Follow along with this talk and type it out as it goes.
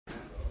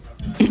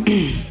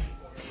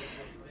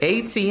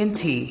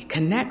AT&T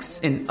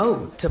connects an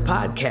ode to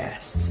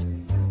podcasts.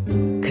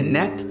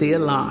 Connect the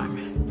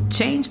alarm.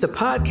 Change the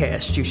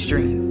podcast you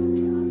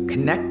stream.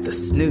 Connect the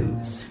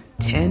snooze.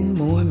 10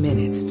 more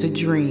minutes to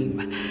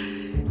dream.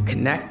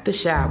 Connect the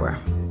shower.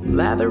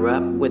 Lather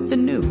up with the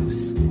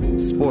news.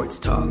 Sports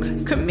talk,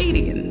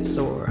 comedians,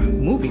 or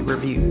movie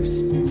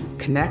reviews.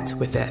 Connect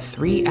with that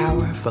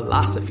 3-hour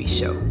philosophy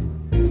show.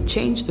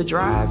 Change the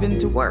drive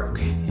into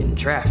work in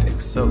traffic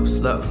so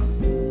slow.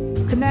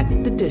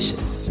 Connect the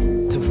dishes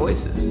to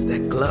voices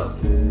that glow.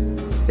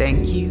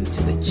 Thank you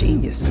to the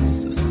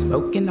geniuses of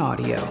spoken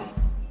audio.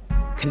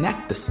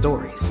 Connect the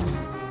stories.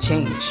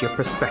 Change your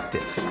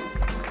perspective.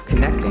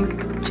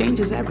 Connecting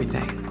changes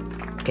everything.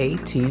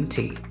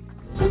 AT&T.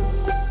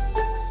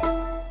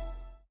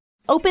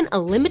 Open a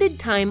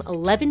limited-time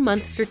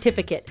 11-month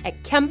certificate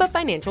at Kemba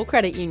Financial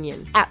Credit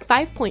Union. At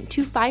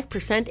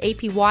 5.25%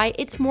 APY,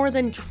 it's more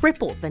than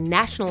triple the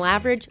national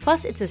average,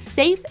 plus it's a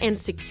safe and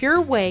secure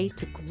way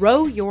to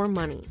grow your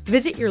money.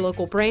 Visit your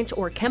local branch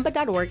or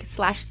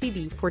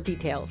kemba.org/CD for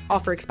details.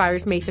 Offer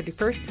expires May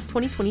 31st,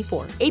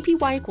 2024.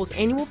 APY equals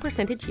annual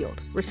percentage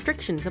yield.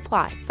 Restrictions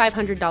apply.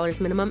 $500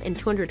 minimum and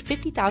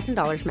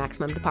 $250,000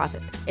 maximum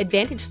deposit.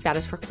 Advantage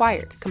status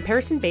required.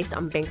 Comparison based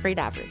on bank rate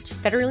average.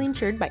 Federally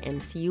insured by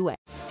NCUA.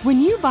 When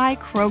you buy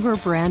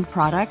Kroger brand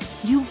products,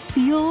 you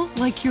feel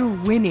like you're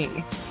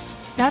winning.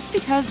 That's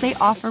because they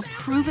offer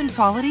proven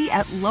quality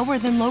at lower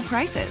than low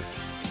prices.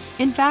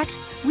 In fact,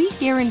 we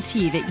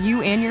guarantee that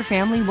you and your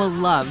family will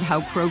love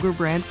how Kroger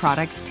brand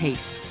products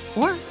taste,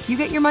 or you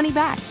get your money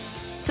back.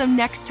 So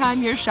next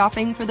time you're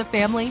shopping for the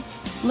family,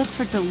 look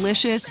for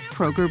delicious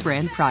Kroger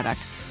brand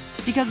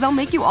products, because they'll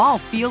make you all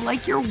feel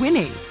like you're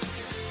winning.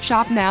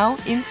 Shop now,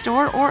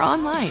 in-store, or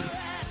online.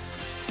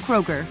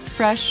 Kroger,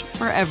 fresh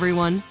for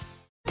everyone.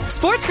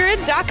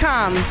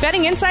 SportsGrid.com.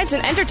 Betting insights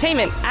and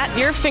entertainment at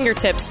your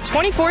fingertips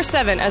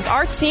 24/7 as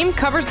our team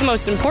covers the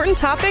most important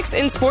topics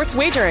in sports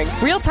wagering.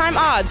 Real-time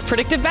odds,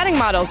 predictive betting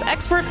models,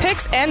 expert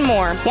picks, and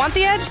more. Want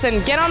the edge?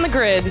 Then get on the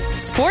grid.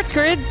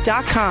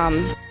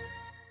 SportsGrid.com.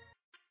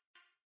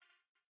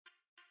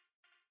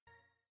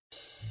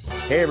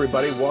 Hey,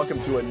 everybody.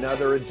 Welcome to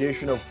another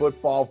edition of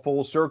Football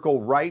Full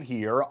Circle right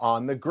here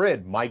on the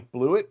grid. Mike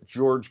Blewett,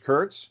 George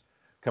Kurtz,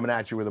 coming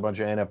at you with a bunch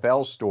of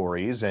NFL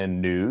stories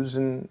and news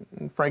and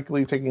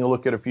frankly, taking a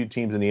look at a few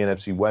teams in the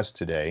NFC West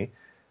today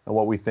and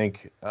what we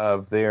think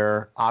of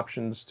their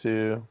options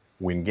to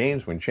win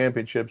games, win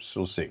championships.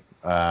 We'll see.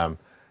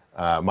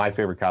 My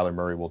favorite, Kyler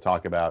Murray, we'll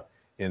talk about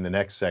in the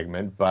next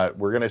segment. But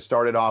we're going to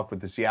start it off with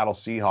the Seattle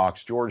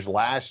Seahawks. George,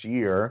 last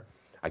year,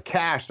 I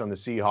cashed on the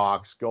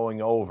Seahawks going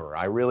over.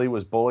 I really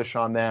was bullish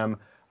on them.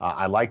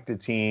 I liked the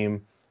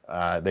team.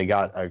 They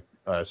got a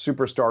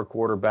superstar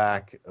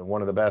quarterback,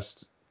 one of the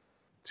best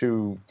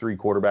 2-3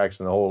 quarterbacks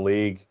in the whole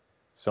league.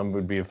 Some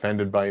would be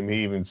offended by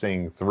me even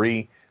saying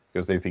 3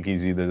 because they think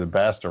he's either the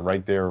best or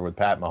right there with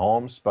Pat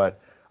Mahomes. But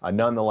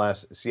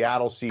nonetheless,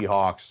 Seattle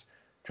Seahawks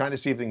trying to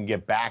see if they can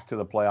get back to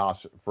the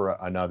playoffs for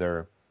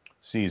another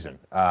season.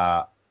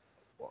 Why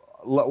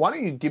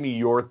don't you give me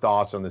your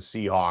thoughts on the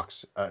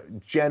Seahawks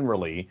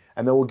generally,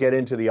 and then we'll get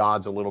into the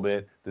odds a little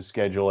bit, the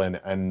schedule,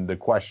 and the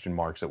question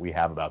marks that we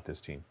have about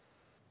this team.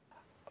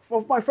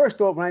 Well, my first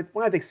thought when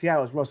I think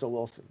Seattle is Russell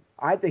Wilson.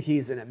 I think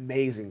he's an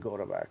amazing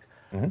quarterback.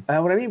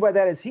 Mm-hmm. What I mean by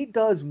that is he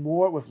does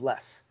more with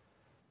less.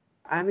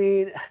 I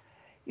mean,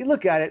 you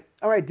look at it.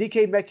 All right,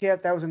 DK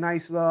Metcalf, that was a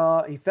nice.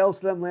 He fell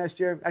to them last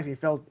year. Actually, he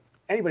fell.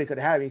 Anybody could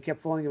have him. He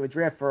kept falling in the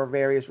draft for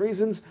various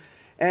reasons,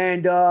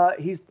 and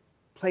he's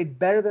played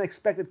better than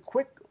expected.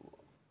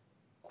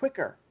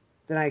 Quicker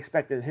than I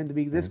expected him to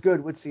be this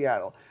good with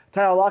Seattle.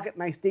 Tyler Lockett,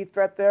 nice deep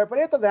threat there. But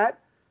after that,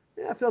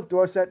 Philip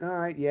Dorsett, all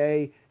right,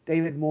 yay.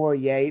 David Moore,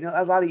 yay.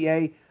 A lot of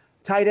yay.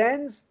 Tight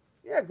ends,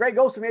 Greg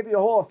Olsen may be a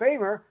Hall of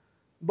Famer,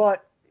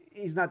 but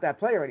he's not that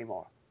player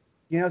anymore.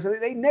 So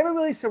they never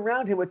really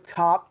surround him with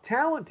top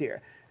talent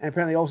here. And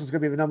apparently Olsen's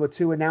going to be the number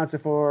 2 announcer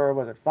for,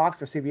 was it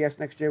Fox or CBS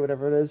next year,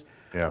 whatever it is.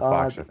 Yeah,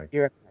 Fox, I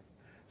think.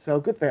 So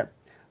good for him.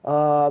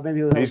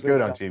 Maybe he's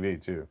good on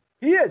TV, too.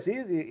 He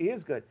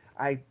is good.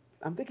 I'm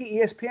thinking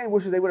ESPN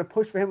wishes they would have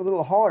pushed for him a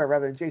little harder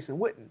rather than Jason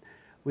Witten.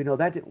 We know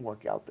that didn't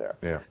work out there.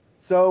 Yeah.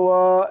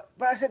 So,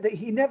 but I said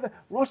that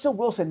Russell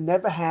Wilson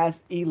never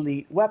has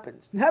elite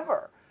weapons.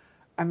 Never.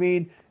 I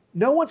mean,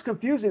 no one's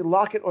confusing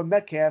Lockett or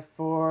Metcalf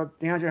for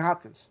DeAndre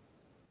Hopkins,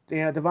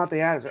 Devontae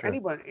Adams, or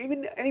anyone,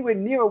 even anywhere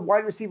near a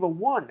wide receiver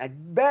 1.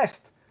 At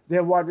best,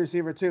 they're wide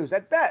receiver 2s.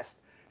 At best.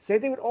 Same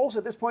thing with Olsen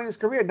at this point in his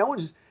career.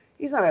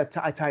 He's not a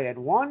tight end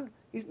 1.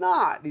 He's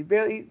not.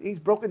 He's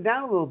broken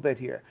down a little bit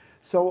here.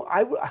 So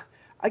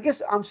I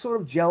guess I'm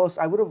sort of jealous.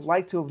 I would have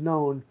liked to have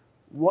known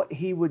what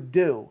he would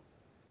do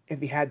if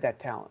he had that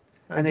talent.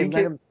 And they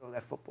let him throw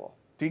that football.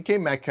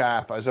 DK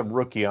Metcalf, as a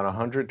rookie on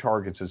 100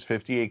 targets, has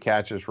 58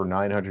 catches for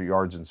 900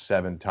 yards and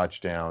 7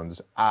 touchdowns.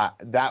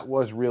 That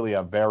was really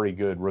a very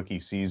good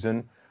rookie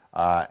season,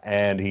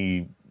 and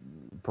he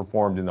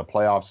performed in the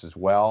playoffs as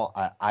well.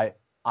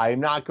 I'm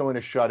not going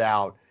to shut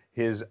out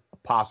his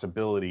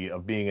possibility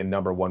of being a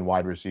number 1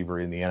 wide receiver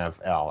in the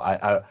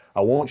NFL.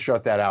 I won't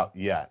shut that out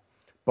yet.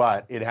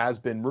 but it has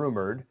been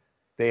rumored.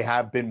 They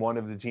have been one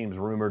of the teams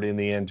rumored in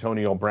the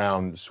Antonio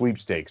Brown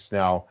sweepstakes.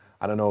 Now,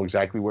 I don't know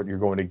exactly what you're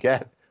going to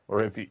get,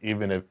 or if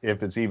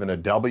it's even a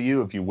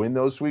W if you win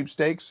those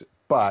sweepstakes,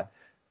 but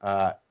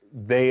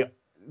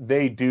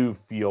they do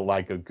feel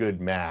like a good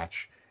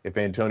match. If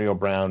Antonio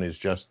Brown is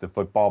just the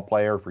football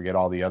player, forget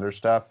all the other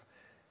stuff,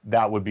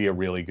 that would be a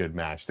really good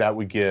match. That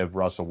would give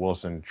Russell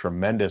Wilson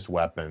tremendous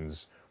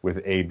weapons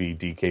with AB,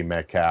 DK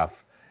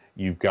Metcalf.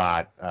 You've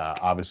got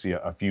obviously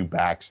a few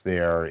backs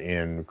there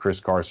in Chris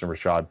Carson,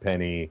 Rashad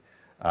Penny,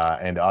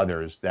 and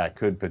others that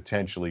could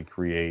potentially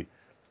create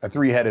a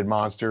three-headed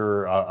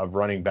monster of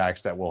running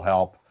backs that will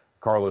help.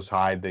 Carlos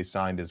Hyde they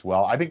signed as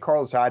well. I think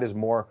Carlos Hyde is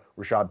more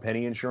Rashad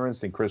Penny insurance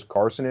than Chris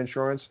Carson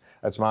insurance.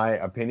 That's my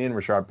opinion.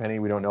 Rashad Penny,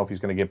 we don't know if he's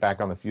going to get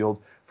back on the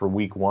field for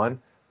week 1.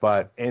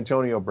 But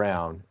Antonio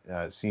Brown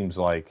seems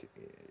like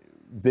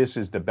this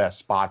is the best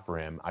spot for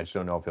him. I just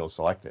don't know if he'll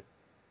select it.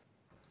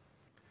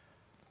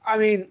 I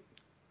mean,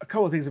 a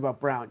couple of things about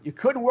Brown. You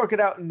couldn't work it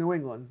out in New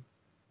England,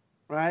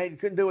 right? You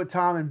couldn't do it with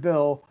Tom and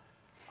Bill.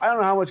 I don't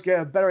know how much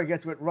better it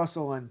gets with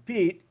Russell and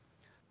Pete.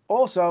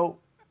 Also,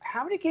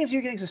 how many games are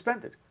you getting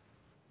suspended?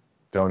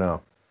 Don't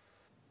know.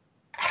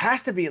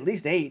 Has to be at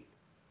least 8.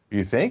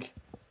 You think?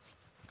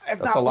 If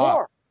That's not a lot.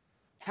 more.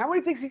 How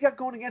many things he got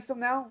going against him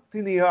now?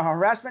 Between the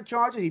harassment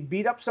charges, he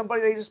beat up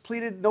somebody they just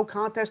pleaded no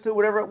contest to,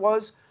 whatever it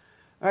was.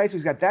 All right, so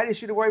he's got that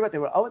issue to worry about.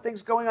 There were other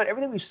things going on.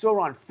 Everything we saw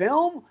on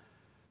film,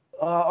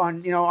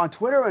 on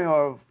Twitter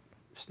or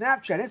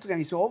Snapchat, Instagram,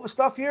 you saw all the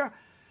stuff here.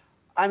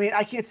 I mean,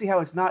 I can't see how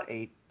it's not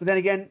 8. But then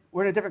again,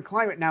 we're in a different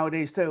climate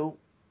nowadays too.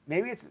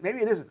 Maybe it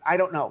isn't. I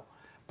don't know.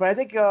 But I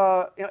think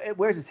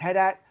where's his head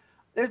at?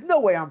 There's no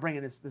way I'm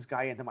bringing this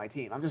guy into my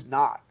team. I'm just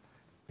not.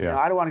 Yeah.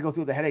 I don't want to go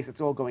through the headaches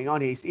that's all going on.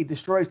 He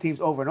destroys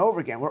teams over and over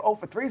again. We're 0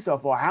 for 3 so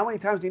far. How many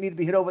times do you need to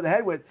be hit over the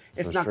head with?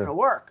 It's not going to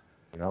work.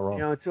 You're not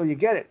wrong. Until you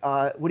get it.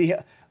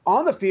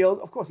 On the field,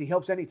 of course, he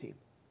helps any team.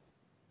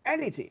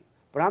 Any team.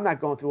 But I'm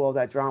not going through all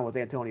that drama with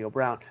Antonio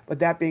Brown. But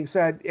that being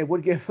said, it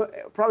would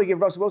probably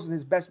give Russell Wilson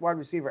his best wide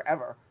receiver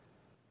ever.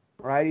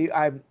 Right?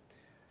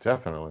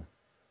 Definitely.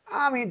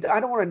 I mean,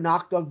 I don't want to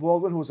knock Doug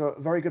Baldwin, who's a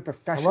very good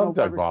professional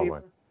wide receiver.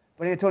 Baldwin.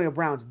 But Antonio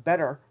Brown's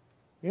better.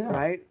 Yeah.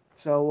 Right?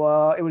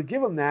 So it would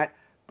give him that.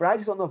 But I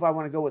just don't know if I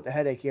want to go with the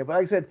headache here. But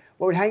like I said,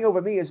 what would hang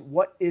over me is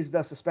what is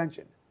the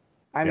suspension?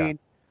 I mean,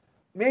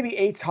 maybe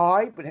 8's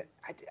high, but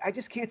I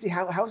just can't see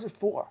how is it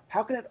 4?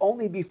 How can it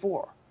only be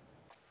 4?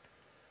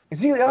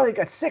 Ezekiel Elliott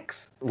got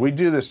 6. We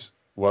do this.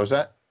 What was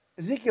that?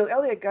 Ezekiel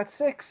Elliott got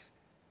 6.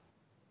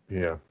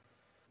 Yeah.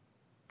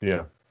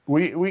 Yeah.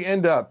 We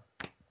end up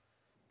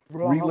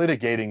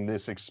relitigating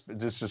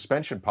this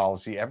suspension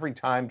policy every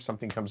time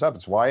something comes up.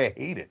 It's why I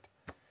hate it.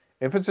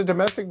 If it's a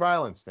domestic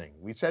violence thing,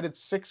 we said it's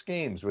 6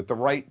 games with the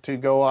right to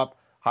go up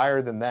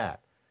higher than that.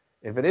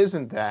 If it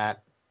isn't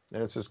that,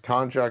 and it's this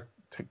conduct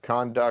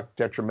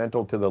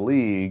detrimental to the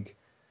league,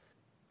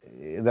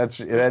 that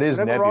is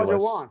whatever nebulous. Roger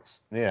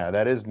wants. Yeah,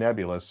 that is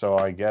nebulous. So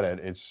I get it.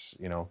 It's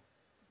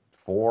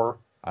 4.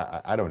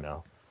 I don't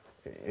know.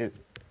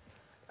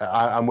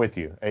 I'm with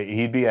you.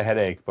 He'd be a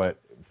headache, but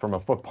from a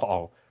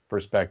football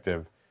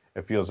perspective,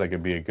 it feels like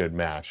it'd be a good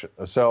match.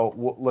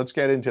 So let's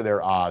get into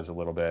their odds a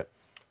little bit.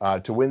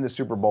 To win the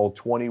Super Bowl,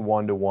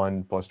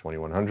 21-1 plus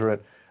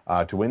 2,100.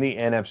 To win the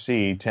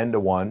NFC,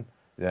 10-1.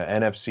 The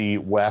NFC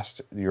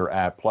West, you're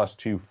at plus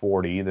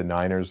 240. The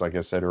Niners, like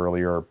I said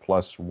earlier, are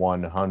plus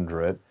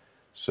 100.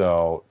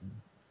 So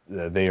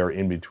they are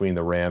in between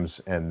the Rams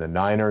and the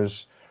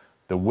Niners.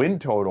 The win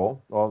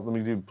total, well, let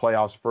me do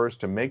playoffs first.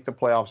 To make the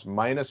playoffs,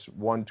 minus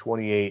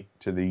 128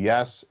 to the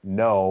yes,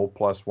 no,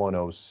 plus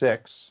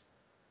 106.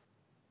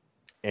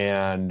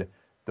 And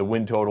the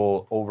win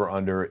total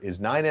over-under is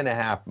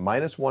 9.5,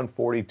 minus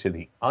 140 to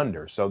the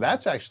under. So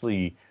that's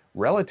actually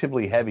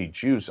relatively heavy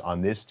juice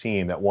on this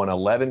team that won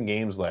 11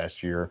 games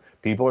last year.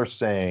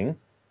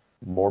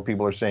 More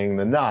people are saying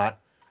than not,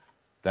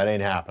 that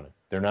ain't happening.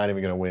 They're not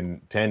even going to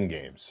win 10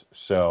 games.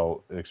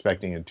 So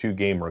expecting a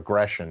 2-game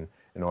regression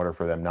in order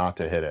for them not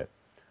to hit it.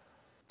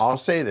 I'll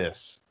say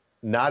this,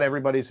 not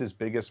everybody's his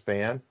biggest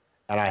fan,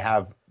 and I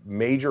have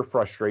major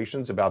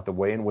frustrations about the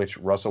way in which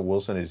Russell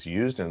Wilson is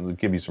used, and we'll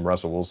give you some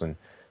Russell Wilson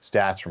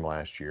stats from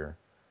last year.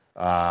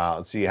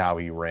 Let's see how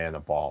he ran the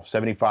ball.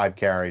 75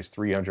 carries,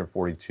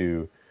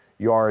 342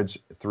 yards,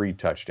 3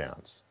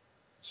 touchdowns.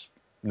 It's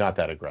not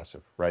that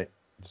aggressive, right?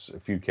 It's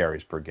a few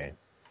carries per game.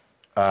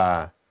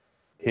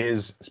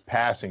 His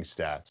passing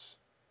stats,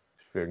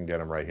 if I can get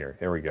them right here.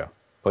 Here we go.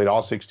 Played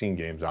all 16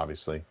 games,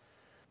 obviously.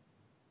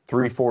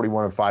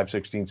 341 of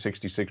 516,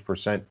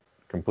 66%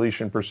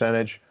 completion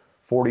percentage,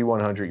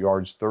 4,100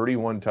 yards,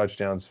 31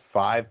 touchdowns,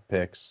 5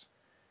 picks,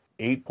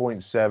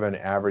 8.7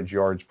 average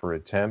yards per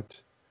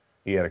attempt.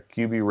 He had a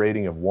QB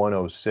rating of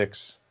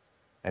 106,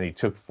 and he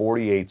took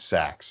 48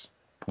 sacks.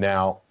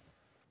 Now,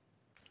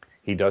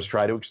 he does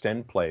try to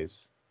extend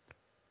plays.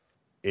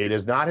 It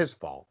is not his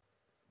fault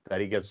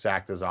that he gets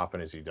sacked as often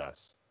as he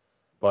does,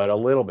 but a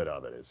little bit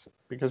of it is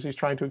because he's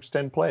trying to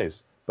extend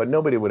plays. But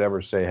nobody would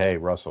ever say, hey,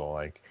 Russell,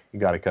 you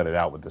got to cut it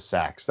out with the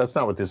sacks. That's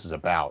not what this is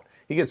about.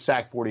 He gets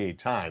sacked 48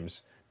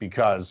 times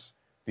because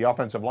the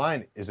offensive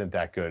line isn't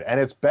that good. And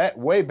it's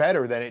way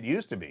better than it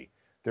used to be.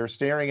 They're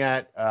staring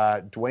at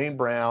Dwayne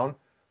Brown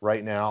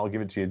right now. I'll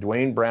give it to you.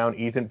 Dwayne Brown,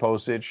 Ethan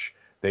Posich.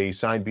 They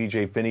signed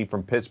B.J. Finney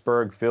from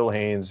Pittsburgh, Phil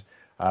Haynes,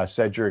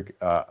 Cedric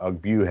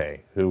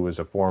Ogbuhe, who was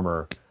a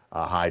former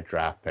high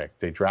draft pick.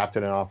 They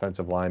drafted an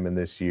offensive lineman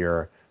this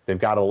year. They've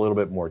got a little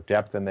bit more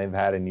depth than they've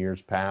had in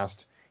years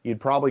past. You'd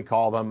probably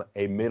call them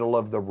a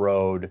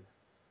middle-of-the-road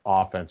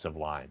offensive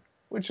line,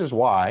 which is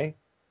why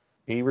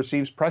he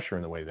receives pressure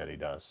in the way that he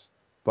does.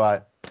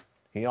 But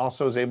he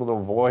also is able to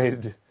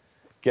avoid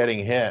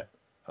getting hit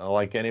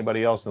like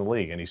anybody else in the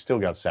league, and he still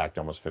got sacked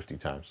almost 50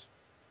 times.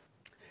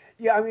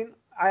 Yeah, I mean,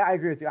 I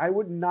agree with you. I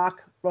wouldn't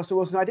knock Russell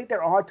Wilson. I think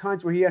there are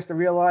times where he has to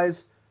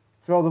realize,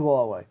 throw the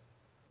ball away.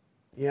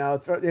 You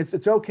know,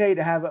 it's okay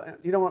to have,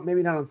 you don't want,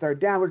 maybe not on third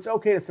down, but it's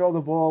okay to throw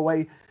the ball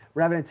away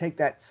rather than take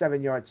that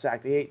 7-yard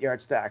sack, the 8-yard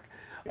stack.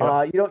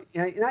 Yep.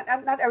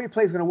 Not every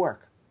play is going to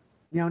work.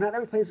 You know, not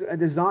every play is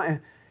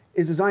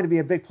designed to be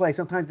a big play.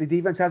 Sometimes the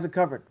defense has it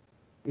covered.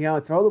 You know,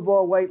 throw the ball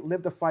away,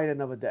 live the fight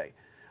another day.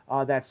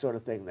 That sort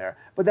of thing there.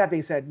 But that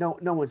being said, no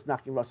one's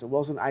knocking Russell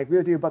Wilson. I agree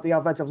with you about the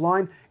offensive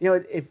line. You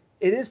know, if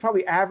it is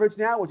probably average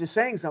now, which is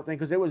saying something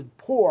because it was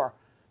poor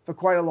for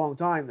quite a long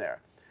time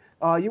there.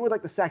 You would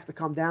like the sacks to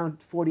come down.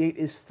 48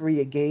 is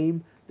 3 a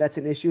game. That's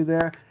an issue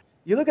there.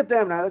 You look at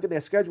them, and I look at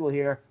their schedule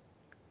here.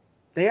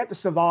 They have to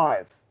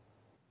survive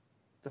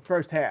the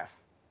first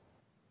half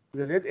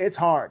because it's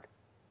hard.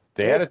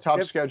 They had a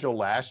tough schedule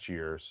last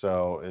year,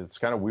 so it's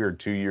kind of weird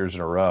 2 years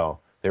in a row.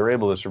 They were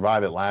able to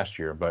survive it last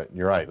year, but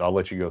you're right. I'll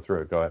let you go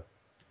through it. Go ahead.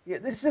 Yeah,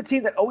 this is a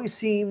team that always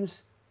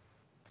seems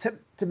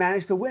to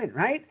manage to win,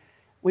 right?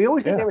 We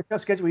always think they were a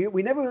tough schedule.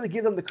 We never really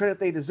give them the credit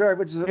they deserve,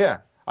 which is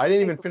I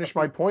didn't even finish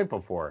my point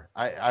before.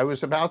 I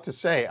was about to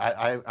say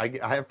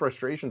I have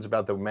frustrations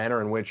about the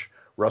manner in which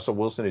Russell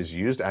Wilson is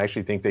used. I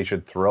actually think they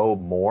should throw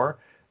more.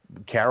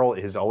 Carroll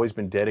has always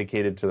been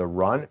dedicated to the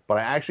run, but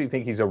I actually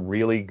think he's a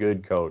really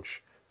good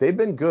coach. They've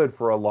been good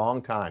for a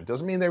long time.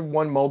 Doesn't mean they've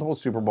won multiple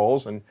Super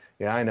Bowls, and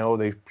yeah, I know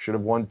they should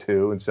have won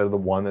 2 instead of the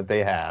 1 that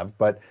they have,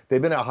 but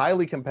they've been a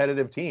highly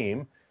competitive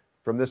team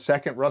from the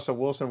second Russell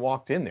Wilson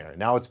walked in there.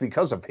 Now it's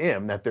because of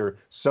him that they're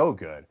so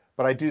good,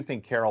 but I do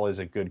think Carroll is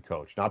a good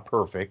coach. Not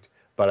perfect,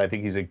 but I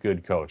think he's a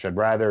good coach. I'd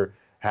rather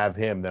have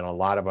him than a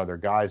lot of other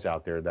guys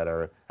out there that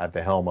are at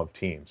the helm of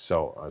teams.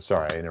 So,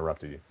 sorry, I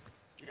interrupted you.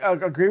 I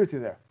agree with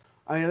you there.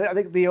 I mean, I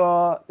think they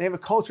have a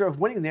culture of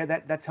winning there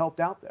that's helped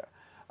out there.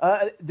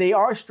 They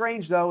are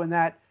strange, though, in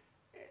that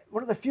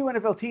one of the few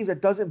NFL teams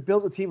that doesn't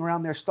build a team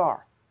around their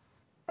star,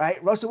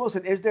 right? Russell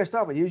Wilson is their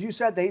star, but as you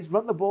said, they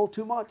run the ball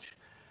too much.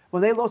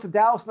 When they lost to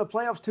Dallas in the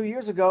playoffs 2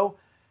 years ago,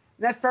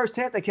 in that first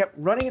half, they kept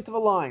running into the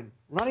line,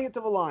 and playing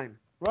into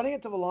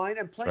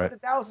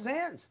Dallas's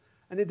hands,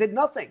 and they did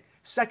nothing.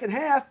 Second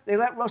half, they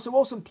let Russell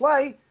Wilson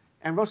play,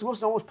 and Russell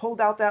Wilson almost pulled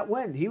out that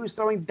win. He was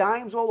throwing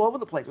dimes all over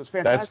the place. It was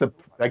fantastic.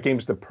 That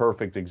game's the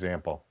perfect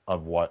example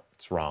of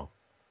what's wrong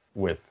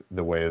with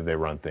the way that they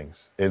run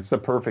things. It's the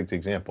perfect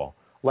example.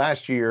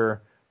 Last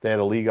year, they had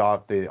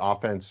the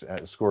offense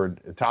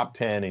scored top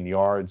 10 in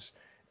yards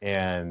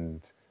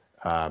and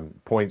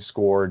points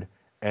scored,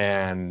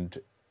 and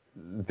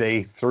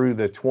they threw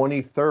the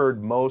 23rd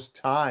most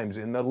times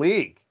in the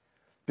league.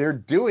 They're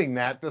doing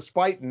that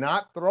despite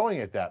not throwing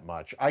it that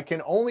much. I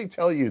can only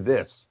tell you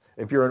this.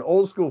 If you're an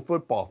old school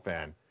football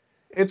fan,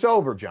 it's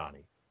over,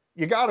 Johnny.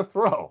 You got to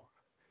throw.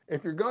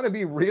 If you're going to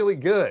be really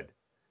good,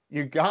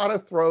 you got to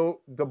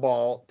throw the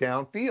ball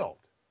downfield.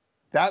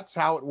 That's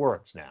how it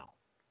works now.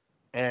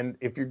 And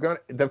if you're going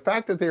to, the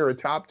fact that they're a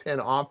top 10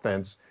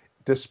 offense,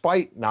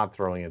 despite not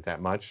throwing it that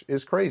much,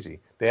 is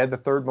crazy. They had the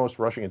 3rd most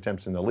rushing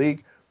attempts in the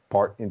league,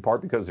 in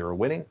part because they were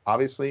winning,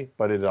 obviously,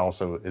 but it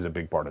also is a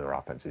big part of their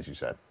offense, as you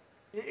said.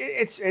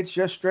 It's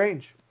just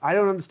strange. I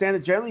don't understand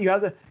it. Generally, you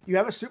have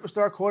a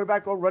superstar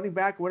quarterback or running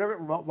back, or whatever,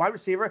 wide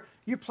receiver.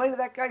 You play to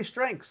that guy's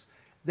strengths.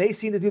 They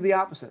seem to do the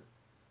opposite.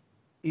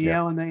 You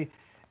know, and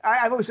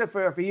I've always said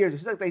for years,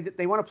 it's like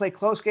they want to play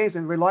close games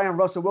and rely on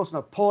Russell Wilson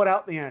to pull it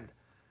out in the end.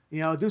 You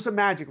know, do some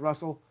magic,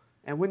 Russell,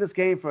 and win this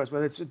game for us.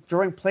 Whether it's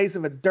during plays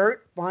of a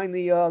dirt behind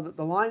the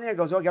line there,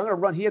 goes, okay, I'm going to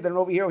run here, then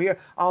over here, over here.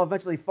 I'll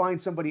eventually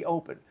find somebody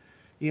open.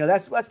 You know,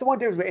 that's the one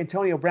difference where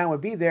Antonio Brown would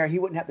be there. He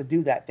wouldn't have to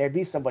do that. There'd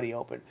be somebody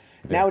open.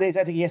 Yeah. Nowadays,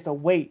 I think he has to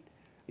wait.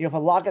 You know, for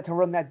Lockett to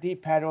run that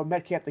deep pad or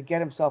Metcalf to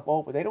get himself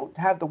open. They don't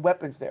have the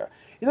weapons there.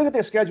 You look at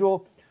their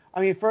schedule.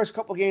 I mean, first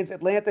couple games,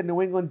 Atlanta,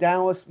 New England,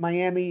 Dallas,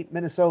 Miami,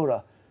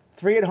 Minnesota.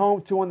 3 at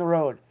home, 2 on the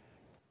road.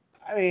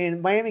 I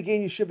mean, Miami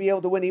game you should be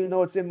able to win even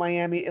though it's in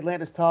Miami.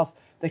 Atlanta's tough.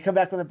 They come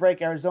back from the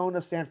break.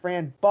 Arizona, San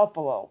Fran,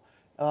 Buffalo.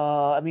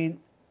 I mean,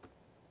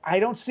 I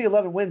don't see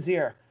 11 wins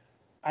here.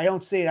 I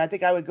don't see it. I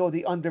think I would go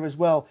the under as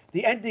well.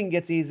 The ending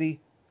gets easy.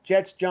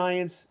 Jets,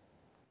 Giants,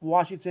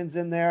 Washington's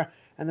in there,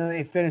 and then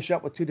they finish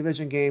up with 2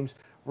 division games,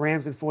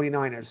 Rams and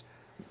 49ers.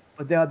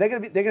 But they're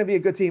going to be a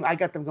good team. I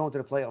got them going to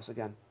the playoffs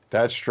again.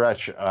 That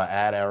stretch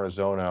at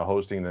Arizona,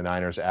 hosting the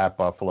Niners, at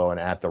Buffalo, and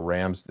at the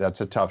Rams, that's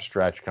a tough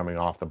stretch coming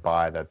off the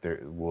bye that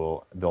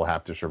they'll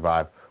have to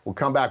survive. We'll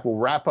come back. We'll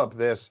wrap up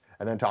this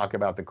and then talk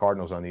about the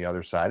Cardinals on the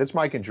other side. It's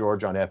Mike and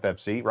George on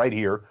FFC right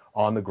here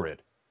on The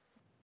Grid.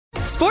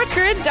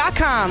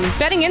 SportsGrid.com.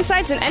 Betting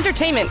insights and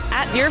entertainment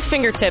at your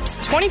fingertips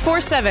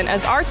 24/7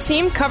 as our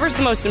team covers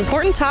the most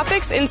important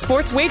topics in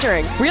sports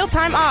wagering.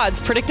 Real-time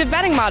odds, predictive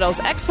betting models,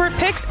 expert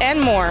picks,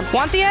 and more.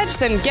 Want the edge?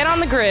 Then get on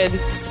the grid.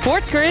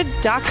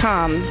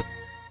 SportsGrid.com.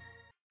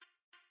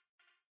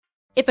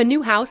 If a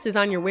new house is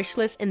on your wish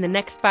list in the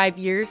next 5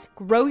 years,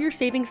 grow your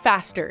savings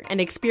faster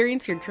and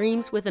experience your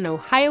dreams with an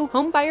Ohio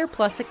Homebuyer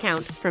Plus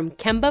account from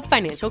Kemba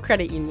Financial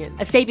Credit Union.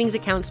 A savings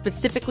account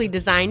specifically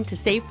designed to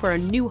save for a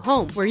new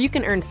home where you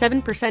can earn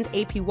 7%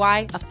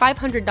 APY, a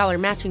 $500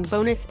 matching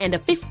bonus, and a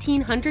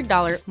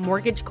 $1,500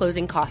 mortgage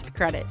closing cost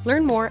credit.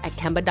 Learn more at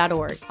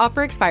Kemba.org.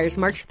 Offer expires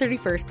March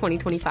 31st,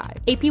 2025.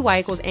 APY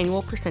equals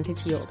annual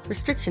percentage yield.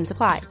 Restrictions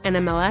apply.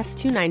 NMLS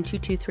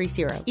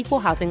 292230. Equal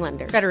housing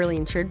lender. Federally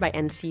insured by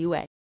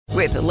NCUA.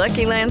 With the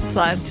Lucky Land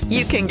Slots,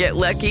 you can get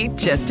lucky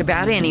just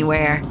about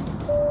anywhere.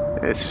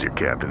 This is your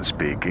captain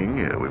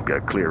speaking. We've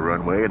got clear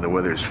runway and the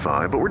weather's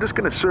fine, but we're just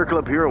going to circle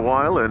up here a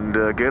while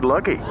and get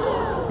lucky.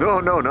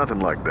 No, nothing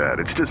like that.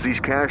 It's just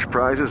these cash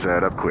prizes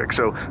add up quick.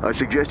 So I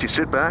suggest you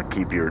sit back,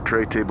 keep your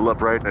tray table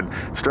upright, and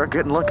start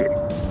getting lucky.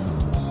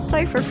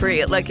 Play for free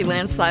at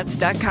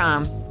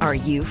LuckyLandSlots.com. Are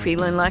you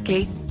feeling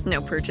lucky? No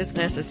purchase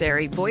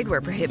necessary. Void where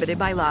prohibited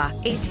by law.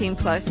 18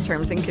 plus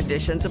terms and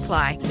conditions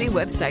apply. See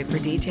website for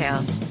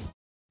details.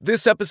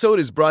 This episode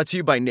is brought to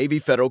you by Navy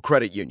Federal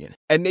Credit Union.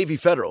 At Navy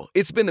Federal,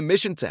 it's been the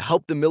mission to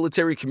help the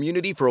military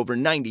community for over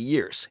 90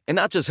 years. And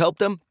not just help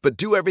them, but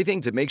do everything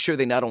to make sure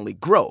they not only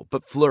grow,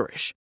 but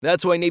flourish.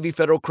 That's why Navy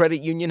Federal Credit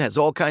Union has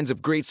all kinds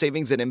of great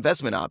savings and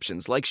investment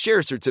options like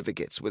share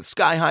certificates with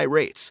sky-high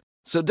rates.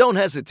 So don't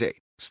hesitate.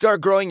 Start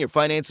growing your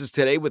finances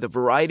today with a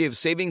variety of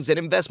savings and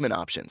investment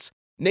options.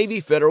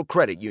 Navy Federal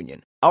Credit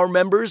Union. Our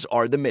members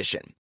are the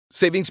mission.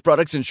 Savings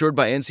products insured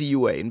by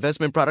NCUA.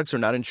 Investment products are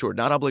not insured,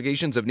 not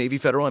obligations of Navy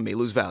Federal and may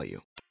lose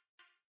value.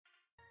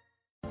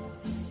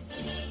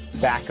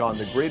 Back on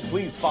The Grid.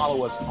 Please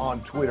follow us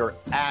on Twitter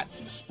at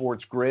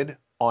SportsGrid,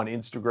 on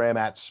Instagram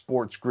at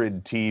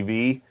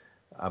SportsGridTV.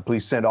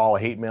 Please send all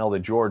hate mail to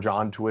George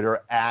on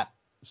Twitter at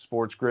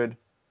SportsGrid.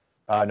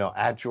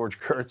 At George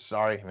Kurtz.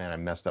 Sorry, man, I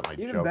messed up my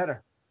joke. Even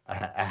better.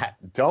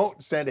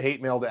 Don't send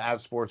hate mail to at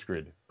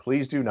SportsGrid.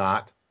 Please do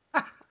not.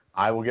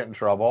 I will get in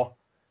trouble.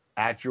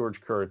 At George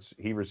Kurtz,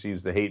 he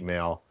receives the hate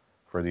mail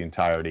for the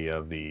entirety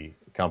of the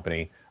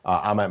company.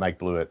 I'm at Mike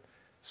Blewett,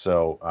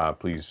 so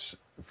please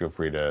feel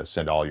free to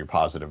send all your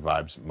positive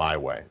vibes my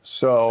way.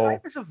 So,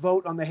 there's a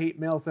vote on the hate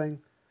mail thing.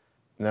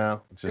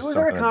 No, it's just was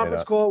there a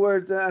conference call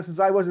where,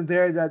 since I wasn't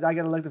there, that I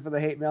got elected for the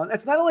hate mail?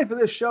 It's not only for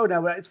this show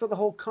now, but it's for the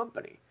whole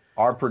company.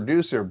 Our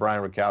producer,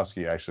 Brian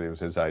Rakowski, actually, it was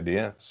his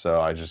idea, so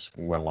I just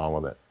went along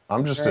with it.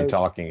 I'm just a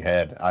talking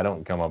head. I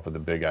don't come up with the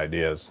big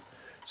ideas.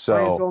 So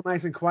Brian's all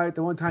nice and quiet.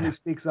 The one time he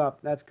speaks up,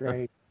 that's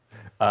great.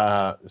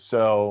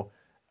 So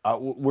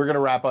we're going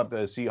to wrap up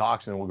the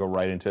Seahawks, and we'll go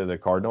right into the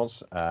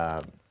Cardinals. So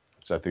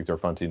I think they're a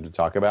fun team to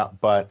talk about.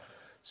 But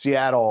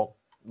Seattle,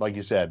 like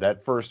you said,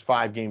 that first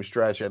 5-game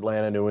stretch,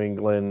 Atlanta, New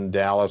England,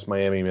 Dallas,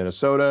 Miami,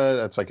 Minnesota,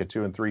 that's like a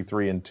 2-3,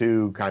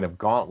 3-2 kind of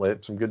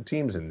gauntlet. Some good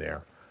teams in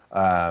there.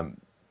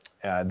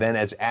 Then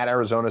it's at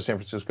Arizona, San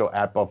Francisco,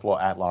 at Buffalo,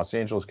 at Los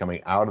Angeles,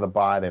 coming out of the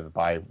bye. They have a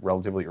bye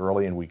relatively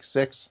early in week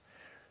 6.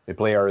 They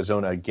play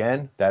Arizona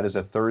again. That is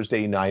a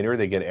Thursday nighter.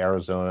 They get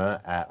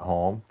Arizona at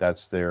home.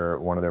 That's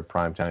one of their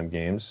primetime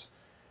games.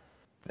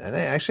 And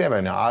they actually have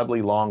an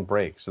oddly long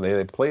break. So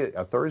they play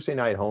a Thursday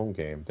night home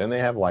game. Then they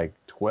have like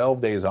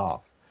 12 days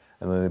off.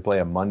 And then they play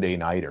a Monday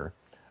nighter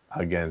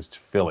against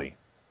Philly,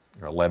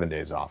 or 11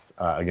 days off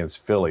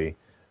against Philly,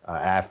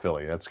 at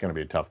Philly. That's going to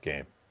be a tough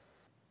game.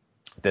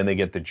 Then they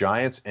get the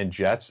Giants and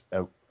Jets,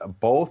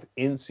 both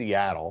in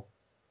Seattle.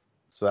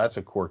 So that's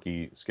a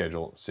quirky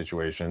schedule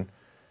situation.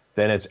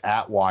 Then it's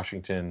at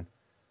Washington,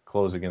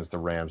 close against the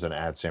Rams, and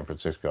at San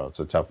Francisco. It's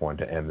a tough one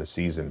to end the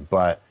season.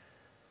 But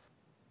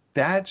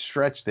that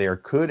stretch there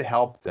could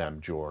help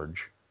them,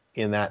 George,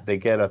 in that they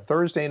get a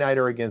Thursday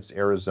nighter against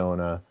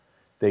Arizona.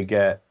 They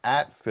get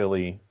at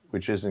Philly,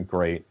 which isn't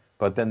great.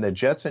 But then the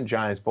Jets and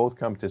Giants both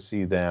come to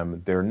see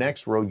them. Their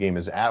next road game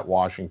is at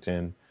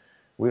Washington.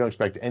 We don't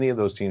expect any of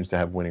those teams to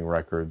have winning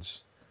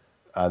records.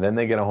 Then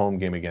they get a home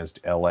game against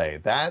L.A.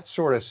 That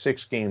sort of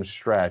 6-game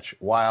stretch,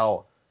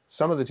 while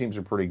some of the teams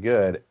are pretty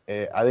good,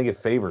 I think it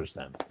favors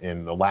them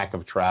in the lack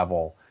of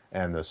travel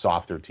and the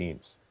softer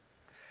teams.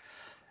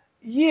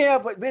 Yeah,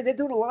 but, man, they're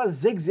doing a lot of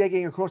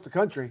zigzagging across the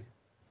country.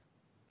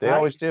 They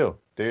always do.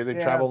 They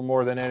travel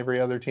more than every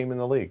other team in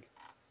the league.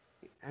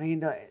 I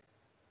mean,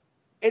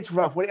 it's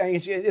rough.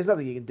 There's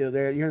nothing you can do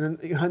there. You're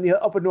in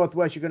the upper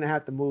Northwest. You're going to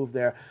have to move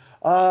there.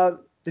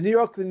 The New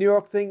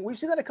York thing, we've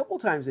seen that a couple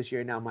times this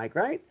year now, Mike,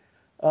 right?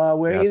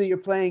 where Yes. either you're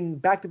playing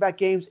back-to-back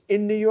games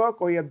in New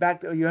York or you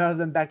have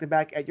them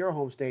back-to-back at your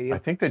home stadium. I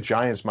think the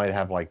Giants might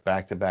have like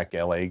back-to-back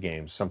LA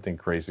games, something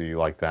crazy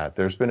like that.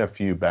 There's been a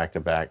few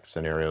back-to-back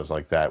scenarios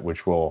like that,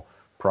 which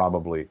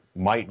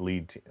might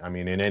lead to, I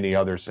mean, in any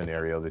other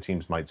scenario, the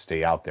teams might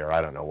stay out there.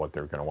 I don't know what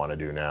they're going to want to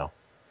do now.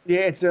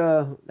 Yeah,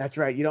 that's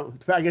right.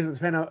 I guess it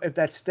depends on if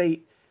that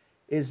state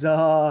is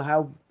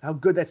how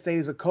good that state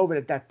is with COVID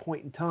at that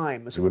point in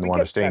time. So You wouldn't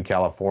want to stay in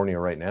California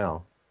right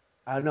now.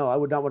 I don't know. I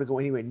would not want to go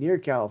anywhere near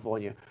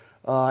California.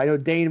 I know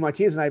Dane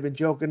Martinez and I have been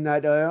joking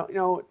that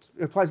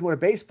it applies more to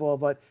baseball,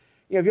 but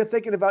if you're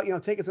thinking about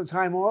taking some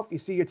time off, you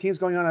see your teams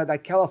going on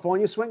that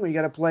California swing where you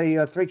got to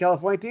play 3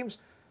 California teams.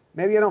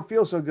 Maybe I don't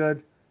feel so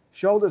good.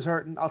 Shoulders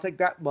hurting. I'll take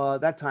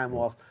that time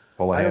off.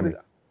 Pull a hammy.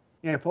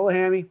 Pull a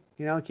hammy.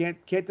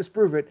 Can't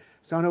disprove it.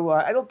 So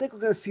I don't think we're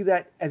going to see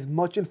that as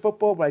much in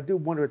football, but I do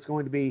wonder it's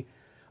going to be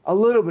a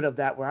little bit of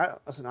that where I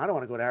don't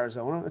want to go to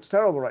Arizona. It's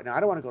terrible right now. I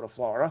don't want to go to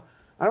Florida.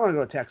 I don't want to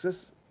go to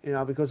Texas,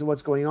 because of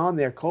what's going on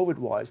there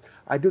COVID-wise.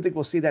 I do think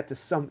we'll see that to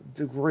some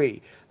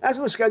degree. As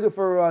we're scheduled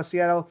for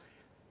Seattle,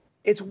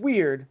 it's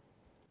weird.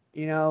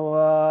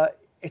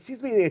 It seems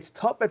to me it's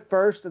tough at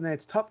first, and then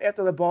it's tough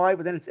after the bye,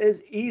 but then it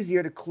is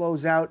easier to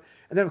close out.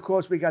 And then, of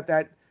course, we got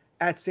that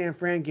at San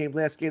Fran game,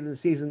 last game of the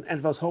season.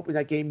 NFL's hoping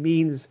that game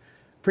means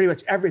pretty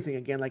much everything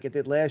again like it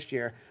did last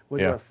year,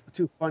 which are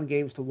 2 fun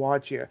games to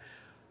watch here.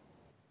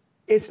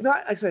 It's not,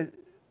 like I said,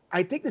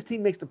 I think this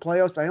team makes the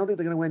playoffs, but I don't think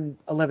they're going to win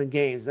 11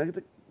 games. I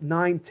think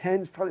 9, 10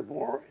 is probably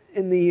more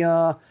in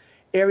the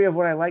area of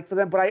what I like for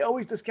them. But I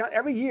always discount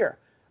every year.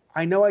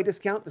 I know I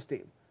discount this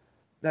team.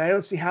 That I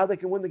don't see how they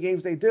can win the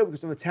games they do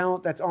because of the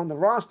talent that's on the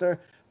roster,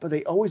 but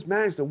they always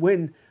manage to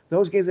win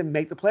those games and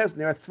make the playoffs,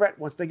 and they're a threat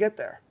once they get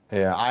there.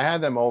 Yeah, I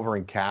had them over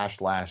in cash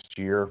last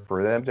year.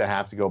 For them to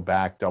have to go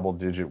back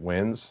double-digit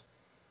wins,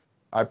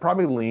 I'd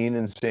probably lean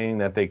in saying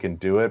that they can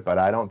do it, but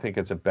I don't think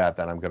it's a bet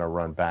that I'm going to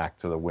run back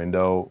to the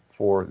window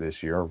for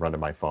this year, run to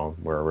my phone,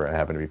 wherever I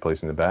happen to be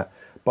placing the bet.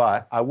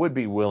 But I would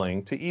be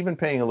willing to, even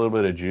paying a little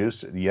bit of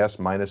juice, yes,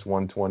 minus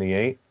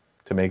 128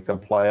 to make the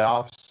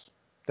playoffs.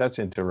 That's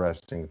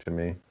interesting to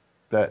me.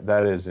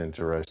 That is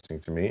interesting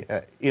to me.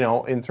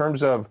 In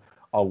terms of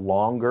a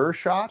longer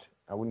shot,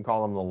 I wouldn't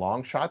call them the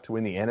long shot to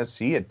win the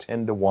NFC at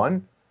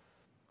 10-1.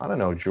 I don't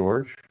know,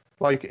 George.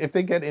 Like, if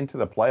they get into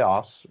the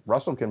playoffs,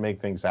 Russell can make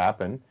things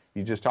happen.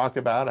 You just talked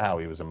about how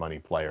he was a money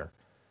player,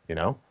 I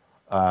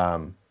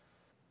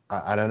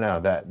don't know.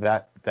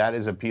 That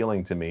is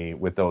appealing to me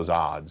with those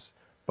odds.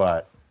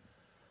 But,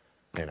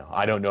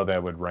 I don't know that I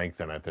would rank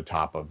them at the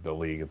top of the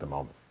league at the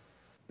moment.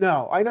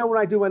 No, I know when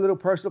I do my little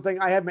personal thing,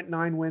 I have them at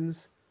 9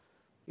 wins,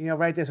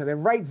 right there. So they're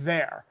right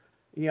there.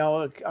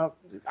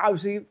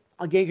 Obviously,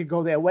 a game could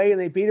go their way and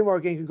they beat them, or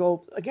a game could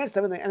go against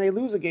them and they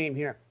lose a game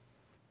here.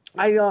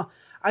 I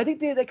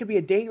think they could be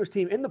a dangerous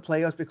team in the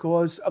playoffs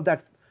because of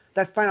that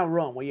final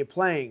run where you're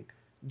playing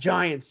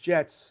Giants,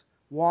 Jets,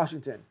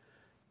 Washington.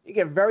 You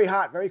get very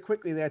hot very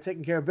quickly there,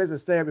 taking care of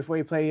business there before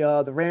you play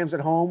the Rams at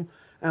home.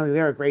 I don't think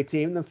they're a great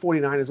team. And the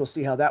 49ers, we'll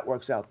see how that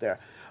works out there.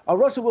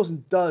 Russell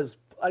Wilson does,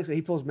 like I said,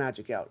 he pulls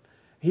magic out.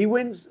 He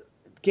wins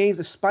games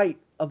despite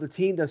of the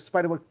team,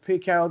 despite of what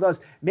Pete Carroll does.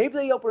 Maybe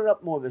they open it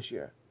up more this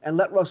year and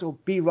let Russell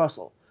be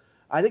Russell.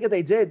 I think if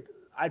they did,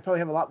 I'd probably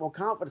have a lot more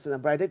confidence in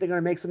them, but I think they're going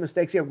to make some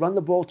mistakes here, run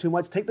the ball too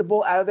much, take the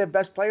ball out of their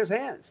best players'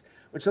 hands,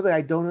 which is something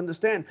I don't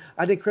understand.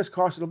 I think Chris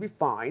Carson will be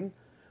fine.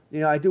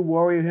 I do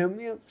worry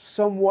him,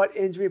 somewhat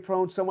injury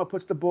prone, somewhat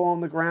puts the ball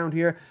on the ground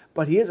here,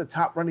 but he is a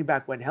top running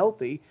back when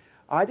healthy.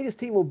 I think his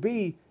team will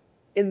be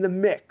in the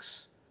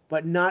mix,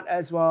 but not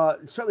as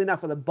certainly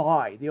not for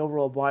the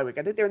overall bye week.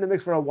 I think they're in the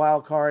mix for a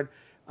wild card.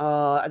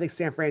 I think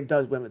San Fran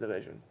does win the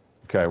division.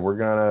 Okay, we're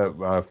going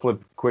to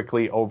flip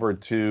quickly over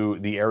to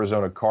the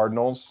Arizona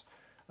Cardinals,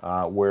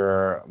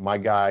 where my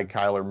guy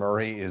Kyler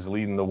Murray is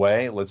leading the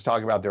way. Let's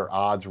talk about their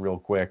odds real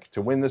quick.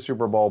 To win the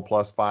Super Bowl,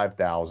 plus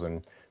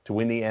 5,000. To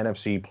win the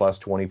NFC, plus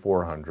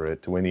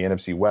 2,400. To win the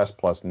NFC West,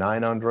 plus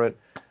 900.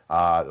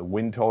 The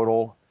win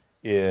total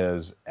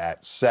is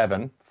at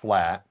 7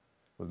 flat,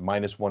 with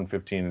minus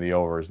 115 of the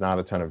overs. Not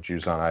a ton of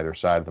juice on either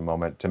side at the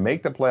moment. To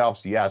make the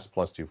playoffs, yes,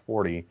 plus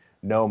 240.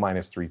 No,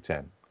 minus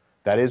 310.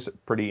 That is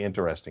pretty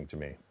interesting to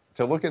me.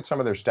 To look at some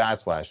of their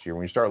stats last year,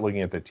 when you start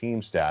looking at the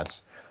team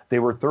stats, they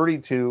were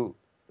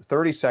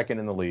 32nd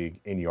in the league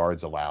in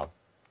yards allowed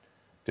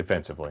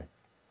defensively,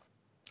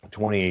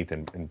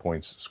 28th in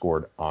points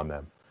scored on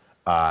them.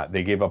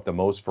 They gave up the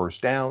most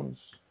first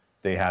downs.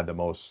 They had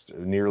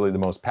nearly the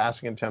most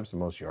passing attempts, the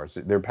most yards.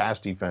 Their pass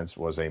defense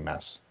was a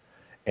mess.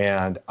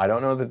 And I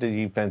don't know that the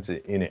defense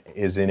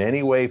is in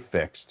any way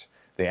fixed.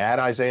 They add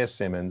Isaiah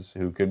Simmons,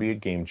 who could be a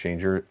game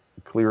changer.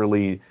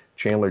 Clearly,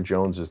 Chandler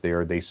Jones is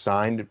there. They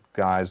signed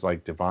guys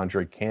like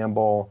Devondre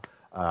Campbell.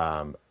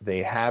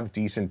 They have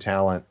decent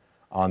talent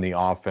on the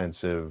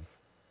in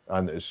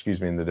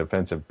the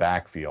defensive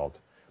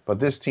backfield. But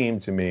this team,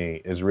 to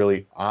me, is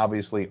really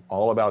obviously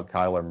all about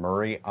Kyler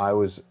Murray. I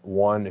was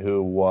one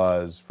who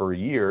was, for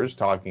years,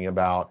 talking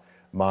about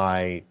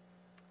my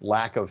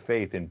lack of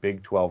faith in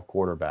Big 12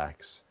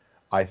 quarterbacks.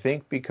 I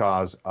think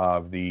because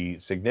of the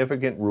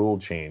significant rule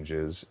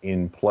changes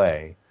in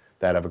play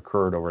that have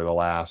occurred over the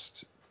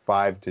last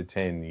 5 to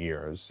 10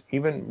 years,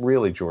 even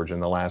really, George, in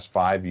the last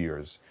 5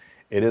 years,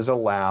 it has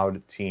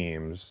allowed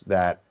teams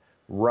that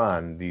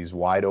run these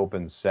wide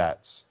open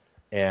sets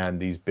and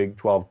these Big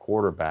 12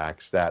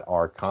 quarterbacks that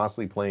are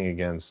constantly playing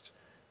against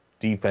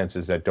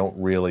defenses that don't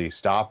really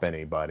stop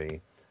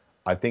anybody.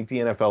 I think the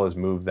NFL has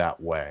moved that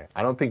way.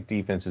 I don't think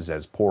defense is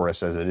as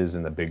porous as it is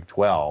in the Big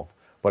 12,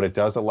 but it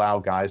does allow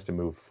guys to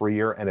move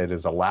freer, and it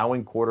is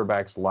allowing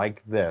quarterbacks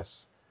like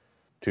this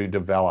to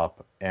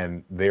develop,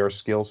 and their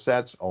skill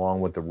sets,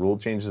 along with the rule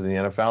changes in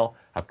the NFL,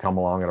 have come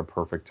along at a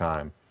perfect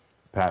time.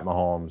 Pat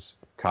Mahomes,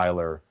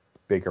 Kyler,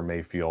 Baker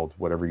Mayfield,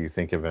 whatever you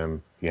think of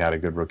him, he had a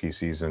good rookie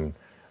season.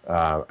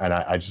 And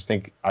I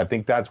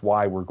think that's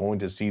why we're going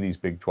to see these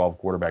Big 12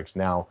 quarterbacks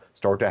now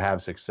start to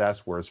have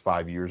success, whereas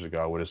 5 years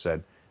ago I would have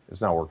said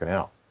it's not working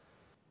out.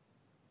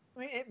 I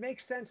mean, it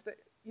makes sense that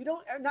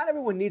not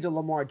everyone needs a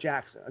Lamar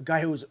Jackson, a guy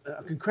who's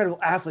an incredible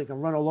athlete,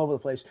 can run all over the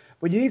place,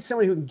 but you need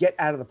somebody who can get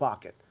out of the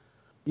pocket.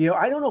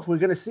 I don't know if we're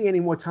going to see any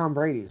more Tom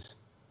Brady's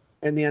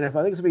in the NFL.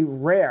 I think it's going to be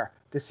rare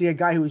to see a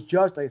guy who's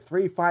just like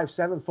 3, 5,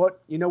 7 foot.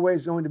 You know where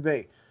he's going to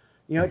be.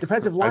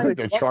 Defensive line. I think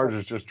the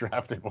Chargers just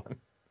drafted one.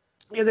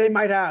 Yeah, they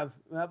might have,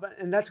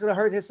 and that's going to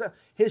hurt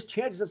his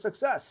chances of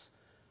success.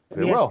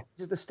 It will.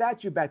 Just the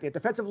statue back there.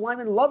 Defensive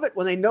linemen love it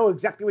when they know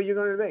exactly where you're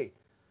going to be.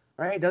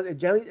 Right?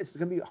 Generally, it's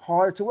going to be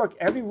hard to work.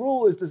 Every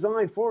rule is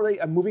designed for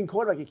a moving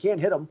quarterback. You can't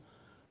hit them.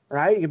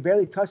 Right? You can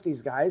barely touch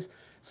these guys.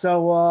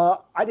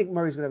 So I think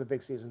Murray's going to have a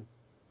big season.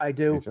 I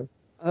do.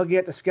 Looking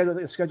at the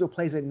schedule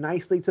plays it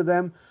nicely to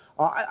them.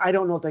 I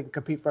don't know if they can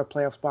compete for a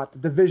playoff spot. The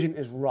division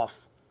is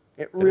rough.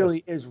 It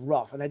really is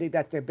rough, and I think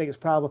that's their biggest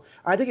problem.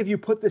 I think if you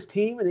put this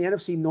team in the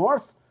NFC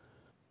North,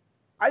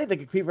 I think they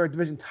could compete for a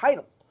division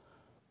title,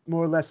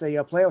 more or less a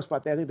playoff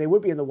spot there. I think they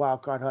would be in the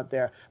wild card hunt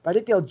there. But I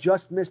think they'll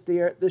just miss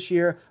this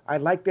year. I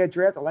like their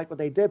draft. I like what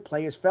they did.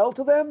 Players fell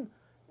to them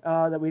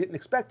that we didn't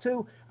expect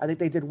to. I think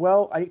they did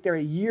well. I think they're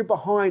a year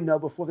behind, though,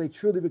 before they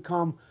truly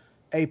become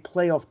a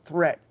playoff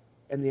threat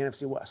in the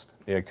NFC West.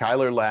 Yeah,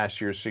 Kyler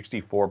last year,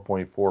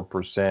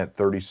 64.4%,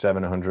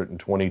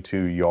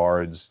 3,722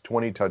 yards,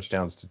 20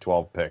 touchdowns to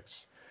 12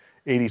 picks,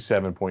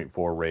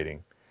 87.4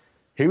 rating.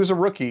 He was a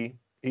rookie.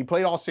 He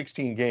played all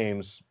 16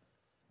 games,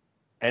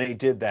 and he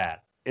did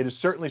that. It is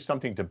certainly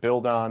something to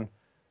build on.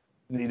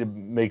 Need to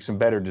make some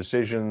better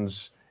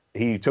decisions.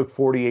 He took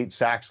 48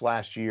 sacks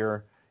last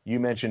year. You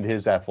mentioned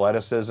his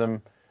athleticism.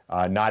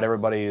 Not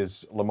everybody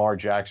is Lamar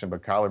Jackson,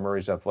 but Kyler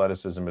Murray's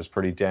athleticism is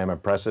pretty damn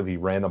impressive. He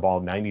ran the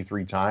ball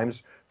 93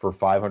 times for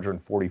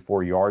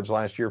 544 yards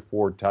last year,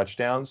 4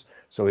 touchdowns.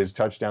 So his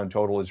touchdown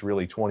total is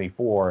really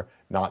 24,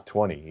 not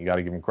 20. You got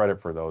to give him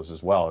credit for those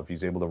as well. If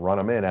he's able to run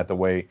them in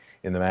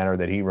in the manner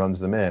that he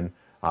runs them in,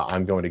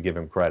 I'm going to give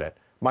him credit.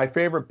 My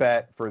favorite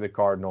bet for the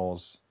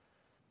Cardinals,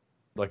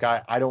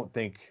 I don't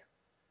think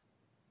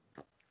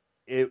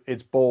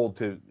it's bold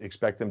to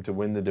expect them to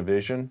win the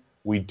division.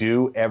 We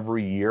do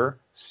every year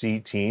see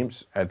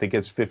teams. I think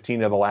it's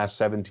 15 of the last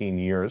 17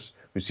 years.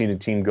 We've seen a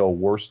team go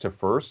worst to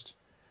first.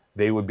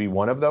 They would be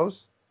one of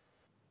those.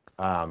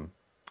 I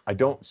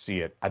don't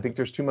see it. I think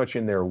there's too much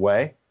in their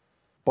way,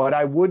 but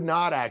I would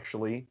not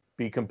actually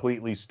be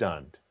completely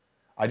stunned.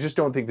 I just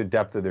don't think the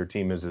depth of their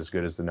team is as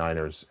good as the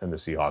Niners and the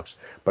Seahawks.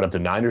 But if the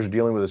Niners are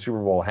dealing with a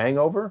Super Bowl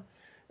hangover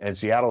and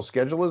Seattle's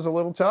schedule is a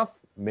little tough,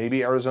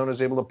 maybe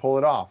Arizona's able to pull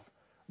it off.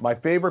 My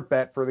favorite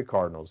bet for the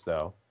Cardinals,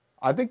 though,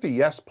 I think the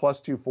yes plus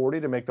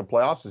 240 to make the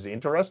playoffs is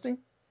interesting,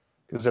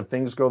 because if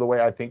things go the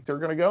way I think they're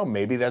going to go,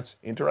 maybe that's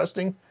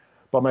interesting.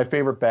 But my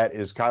favorite bet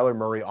is Kyler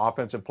Murray,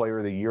 Offensive Player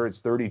of the Year.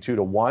 It's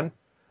 32-1.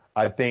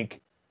 I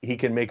think he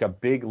can make a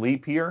big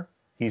leap here.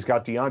 He's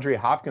got DeAndre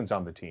Hopkins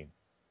on the team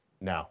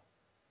now.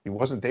 He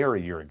wasn't there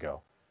a year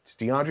ago. It's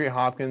DeAndre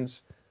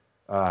Hopkins,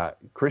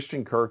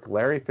 Christian Kirk,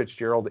 Larry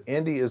Fitzgerald,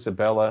 Andy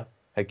Isabella,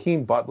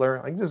 Hakeem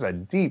Butler. This is a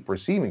deep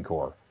receiving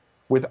core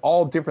with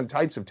all different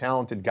types of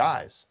talented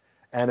guys.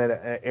 And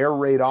an air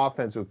raid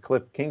offense with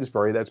Cliff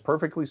Kingsbury that's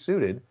perfectly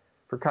suited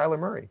for Kyler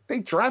Murray. They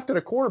drafted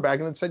a quarterback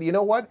and then said, you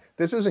know what?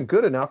 This isn't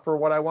good enough for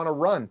what I want to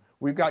run.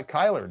 We've got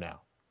Kyler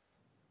now.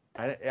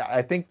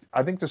 I think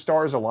the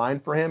stars align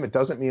for him. It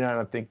doesn't mean I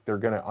don't think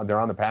they're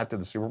on the path to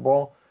the Super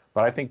Bowl,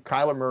 but I think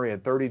Kyler Murray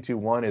at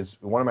 32-1 is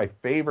one of my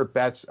favorite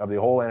bets of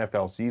the whole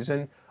NFL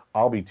season.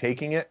 I'll be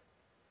taking it.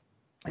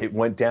 It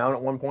went down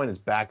at one point. It's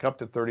back up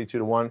to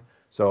 32-1.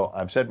 So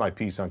I've said my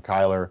piece on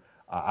Kyler.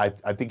 I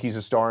think he's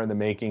a star in the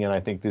making, and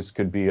I think this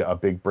could be a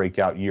big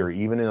breakout year,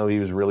 even though he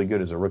was really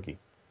good as a rookie.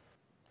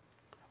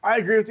 I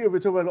agree with you. If we're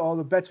talking about all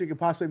the bets we could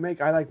possibly make,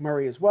 I like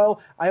Murray as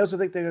well. I also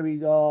think they're going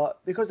to be,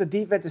 because the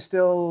defense is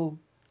still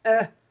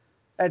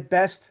at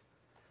best,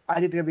 I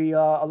think there are going to be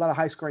a lot of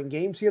high-scoring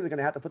games here. They're going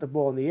to have to put the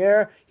ball in the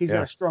air. He's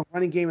got a strong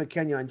running game with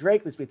Kenyon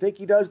Drake. At least we think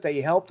he does.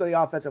 They helped the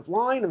offensive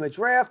line in the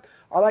draft.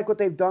 I like what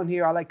they've done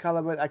here. I like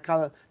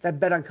that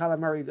bet on Kyler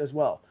Murray as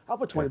well. I'll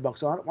put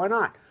 $20 on it. Why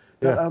not?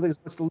 Yeah. I don't think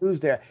there's much to lose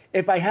there.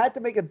 If I had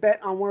to make a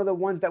bet on one of the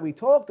ones that we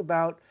talked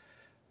about,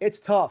 it's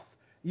tough.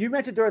 You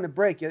mentioned during the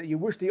break you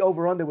wish the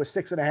over-under was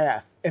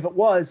 6.5. If it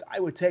was, I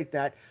would take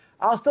that.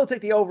 I'll still take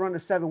the over-under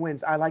 7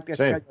 wins. I like their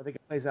schedule. I think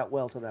it plays out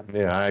well to them.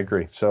 Yeah, I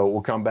agree. So we'll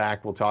come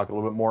back. We'll talk a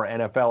little bit more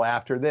NFL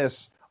after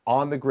this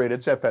on the Grid.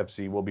 It's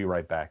FFC. We'll be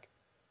right back.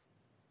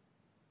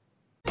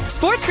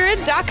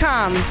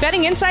 SportsGrid.com.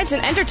 Betting insights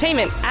and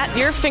entertainment at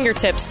your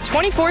fingertips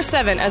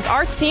 24/7 as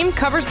our team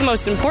covers the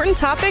most important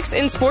topics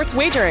in sports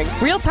wagering.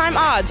 Real-time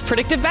odds,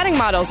 predictive betting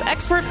models,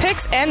 expert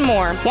picks, and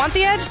more. Want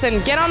the edge?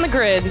 Then get on the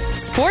grid.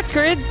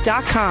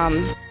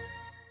 SportsGrid.com.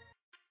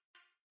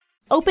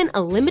 Open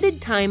a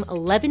limited-time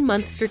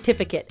 11-month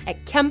certificate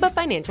at Kemba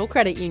Financial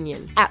Credit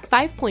Union. At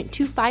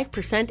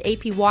 5.25%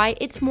 APY,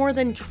 it's more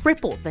than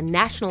triple the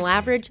national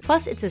average,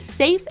 plus it's a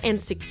safe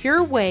and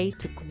secure way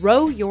to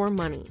grow your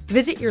money.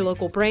 Visit your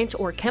local branch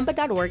or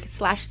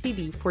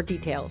kemba.org/cb for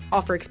details.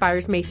 Offer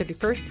expires May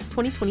 31st,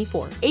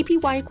 2024.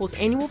 APY equals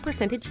annual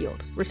percentage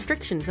yield.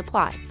 Restrictions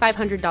apply.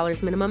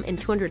 $500 minimum and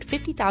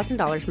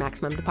 $250,000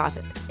 maximum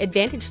deposit.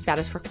 Advantage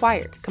status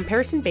required.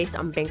 Comparison based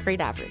on bank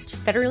rate average.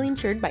 Federally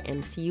insured by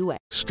NCUA.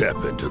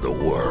 Step into the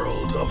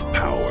world of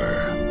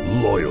power,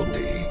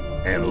 loyalty,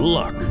 and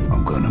luck.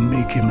 I'm gonna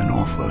make him an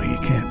offer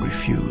he can't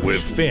refuse.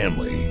 With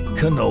family,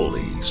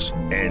 cannolis,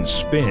 and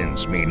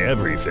spins mean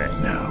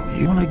everything. Now,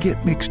 you wanna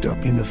get mixed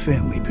up in the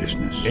family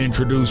business.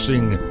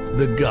 Introducing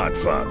The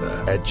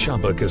Godfather at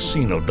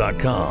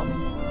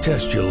ChumbaCasino.com.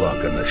 Test your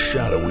luck in the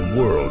shadowy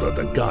world of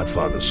The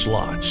Godfather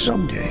slot.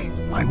 Someday,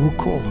 I will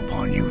call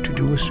upon you to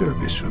do a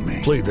service for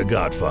me. Play The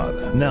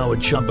Godfather, now at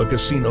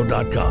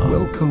ChumbaCasino.com.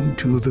 Welcome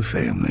to the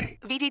family.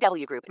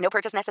 VGW Group. No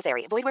purchase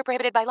necessary. Void where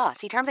prohibited by law.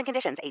 See terms and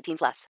conditions.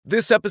 18+.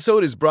 This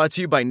episode is brought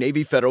to you by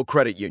Navy Federal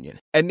Credit Union.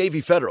 At Navy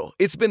Federal,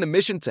 it's been the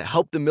mission to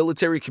help the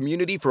military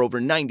community for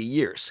over 90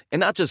 years. And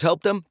not just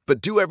help them,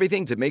 but do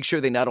everything to make sure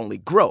they not only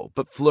grow,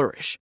 but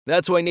flourish.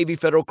 That's why Navy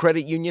Federal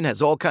Credit Union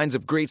has all kinds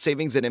of great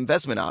savings and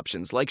investment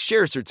options like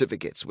share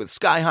certificates with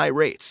sky-high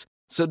rates.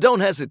 So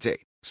don't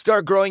hesitate.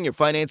 Start growing your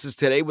finances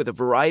today with a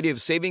variety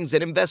of savings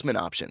and investment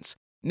options.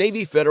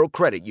 Navy Federal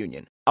Credit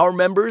Union. Our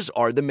members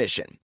are the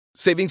mission.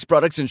 Savings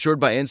products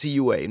insured by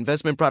NCUA.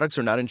 Investment products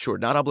are not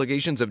insured, not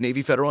obligations of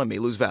Navy Federal and may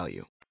lose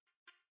value.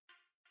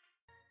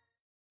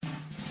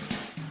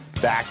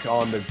 Back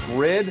on the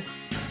Grid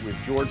with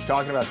George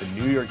talking about the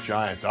New York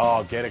Giants.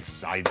 Oh, get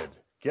excited.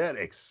 Get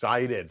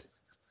excited.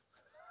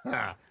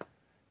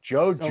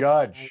 Joe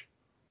Judge,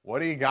 what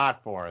do you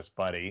got for us,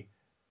 buddy?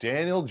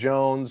 Daniel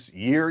Jones,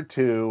 year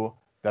 2.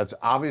 That's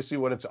obviously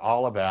what it's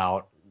all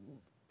about.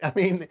 I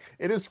mean,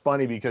 it is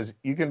funny because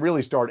you can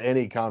really start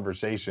any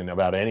conversation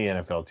about any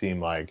NFL team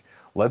like,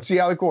 let's see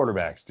how the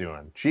quarterback's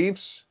doing.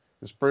 Chiefs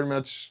is pretty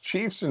much,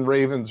 Chiefs and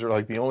Ravens are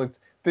like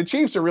the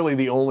Chiefs are really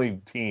the only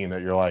team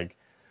that you're like,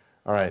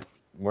 all right,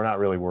 we're not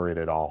really worried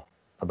at all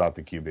about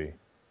the QB.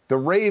 The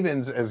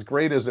Ravens, as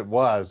great as it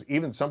was,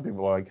 even some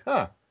people are like,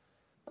 that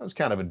was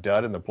kind of a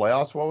dud in the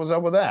playoffs. What was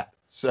up with that?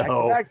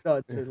 So Back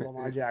dud to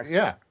Lamar Jackson.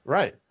 Yeah,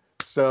 right.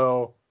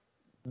 So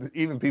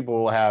even people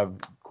will have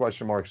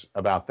question marks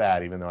about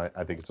that, even though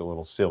I think it's a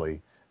little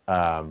silly.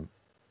 To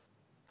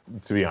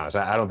be honest,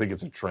 I don't think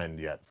it's a trend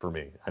yet for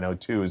me. I know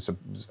 2 is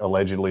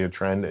allegedly a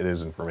trend. It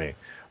isn't for me.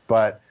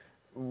 But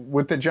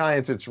with the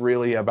Giants, it's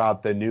really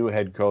about the new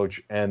head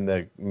coach and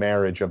the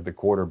marriage of the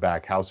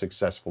quarterback. How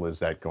successful is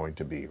that going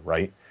to be,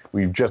 right?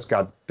 We've just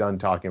got done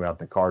talking about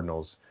the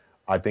Cardinals.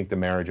 I think the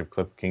marriage of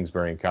Cliff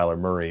Kingsbury and Kyler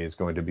Murray is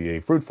going to be a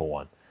fruitful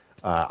one.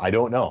 I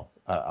don't know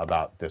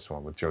about this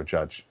one with Joe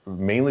Judge,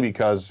 mainly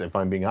because, if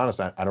I'm being honest,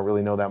 I don't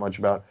really know that much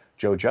about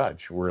Joe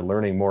Judge. We're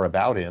learning more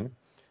about him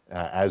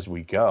as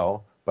we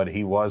go, but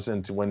he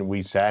wasn't, when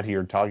we sat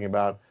here talking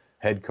about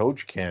head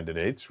coach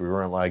candidates, we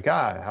weren't like,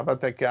 how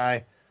about that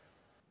guy?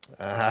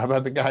 How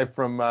about the guy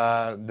from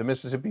the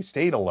Mississippi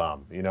State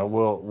alum? You know,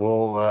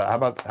 how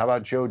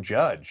about Joe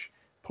Judge?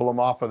 Pull him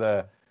off of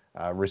the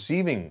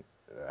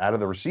out of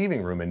the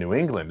receiving room in New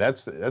England.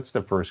 That's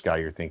the first guy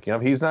you're thinking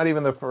of. He's not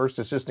even the first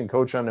assistant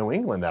coach on New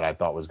England that I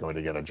thought was going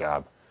to get a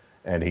job,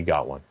 and he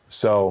got one.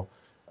 So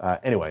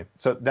anyway,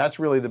 so that's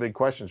really the big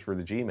questions for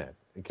the G-men.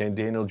 Can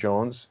Daniel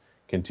Jones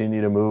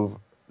continue to move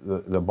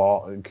the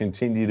ball,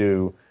 continue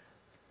to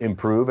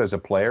improve as a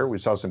player? We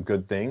saw some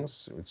good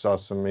things. We saw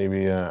some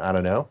maybe, I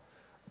don't know.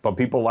 But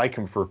people like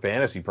him for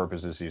fantasy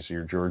purposes this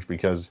year, George,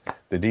 because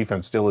the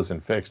defense still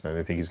isn't fixed, and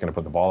I think he's going to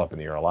put the ball up in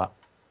the air a lot.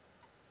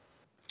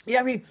 Yeah,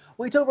 I mean,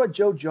 when you talk about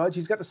Joe Judge,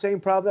 he's got the same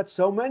problem that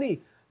so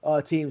many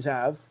teams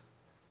have.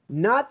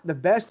 Not the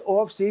best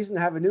offseason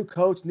to have a new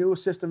coach, new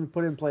system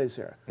put in place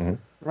here,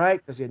 right?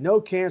 Because you had no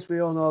camps.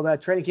 We all know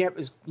that. Training camp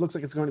looks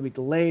like it's going to be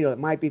delayed, or it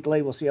might be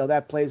delayed. We'll see how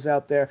that plays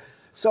out there.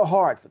 So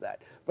hard for that.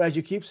 But as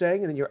you keep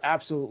saying, and you're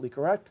absolutely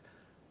correct,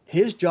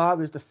 his job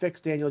is to fix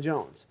Daniel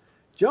Jones.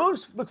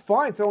 Jones looked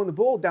fine throwing the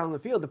ball down the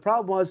field. The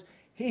problem was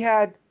he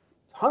had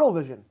tunnel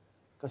vision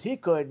because he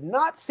could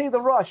not see the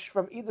rush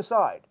from either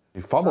side. He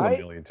fumbled a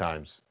million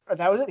times.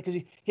 That was it,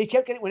 because he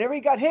kept getting, whenever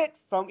he got hit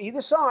from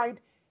either side,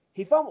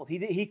 he fumbled.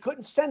 He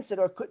couldn't sense it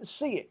or couldn't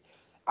see it.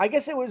 I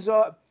guess it was,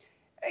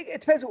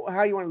 it depends on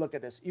how you want to look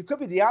at this. You could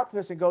be the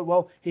optimist and go,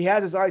 well, he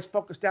has his eyes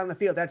focused down the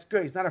field. That's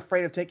good. He's not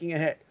afraid of taking a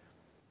hit.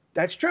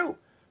 That's true.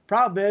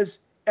 Problem is,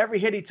 every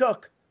hit he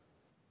took,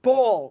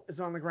 ball is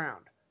on the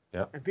ground.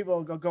 Yep. And people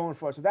are going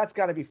for it. So that's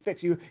got to be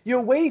fixed.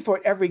 You're waiting for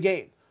it every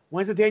game.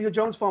 When's the Daniel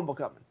Jones fumble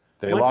coming?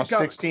 They lost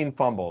 16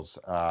 fumbles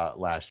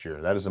last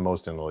year. That is the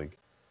most in the league.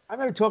 I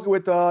remember talking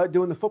with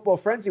doing the football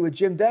frenzy with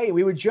Jim Day, and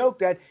we would joke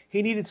that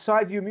he needed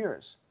side view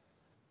mirrors,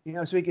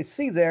 so he could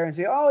see there and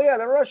say, "Oh yeah,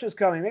 the rush is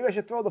coming. Maybe I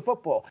should throw the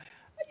football."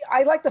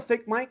 I like to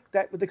think, Mike,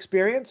 that with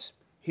experience,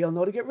 he'll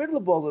know to get rid of the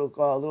ball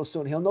a little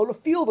soon. He'll know to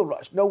feel the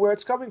rush, know where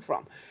it's coming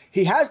from.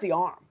 He has the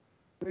arm.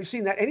 We've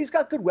seen that, and he's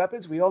got good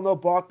weapons. We all know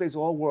Barkley's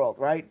all world,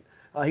 right?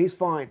 He's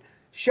fine.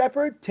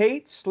 Shepard,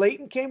 Tate,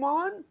 Slayton came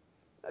on.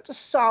 That's a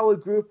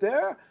solid group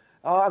there.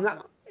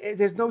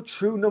 There's no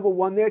true number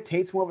one there.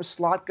 Tate's more of a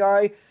slot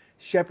guy.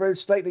 Shepard,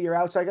 Slayton, your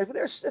outside guys. But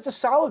it's a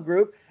solid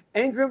group.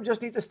 Ingram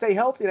just needs to stay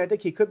healthy, and I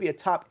think he could be a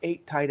top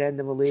 8 tight end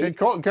in the league.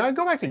 Can I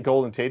go back to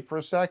Golden Tate for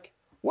a sec?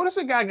 What does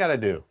a guy got to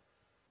do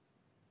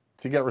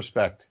to get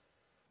respect?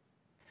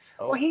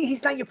 Well,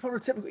 he's not your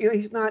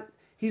prototypical.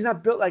 He's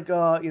not built like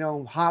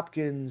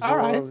Hopkins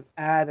or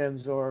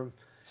Adams or.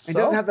 He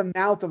doesn't have the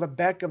mouth of a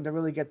Beckham to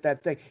really get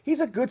that thing.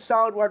 He's a good,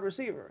 solid wide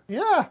receiver.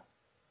 Yeah.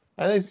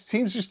 And these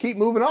teams just keep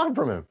moving on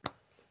from him.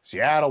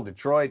 Seattle,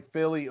 Detroit,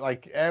 Philly,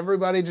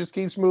 everybody just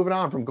keeps moving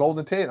on from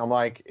Golden Tate. I'm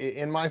like,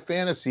 in my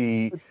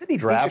fantasy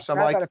drafts, I'm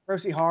like, out of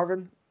Percy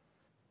Harvin.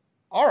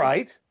 All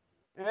right.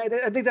 I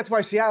think that's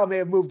why Seattle may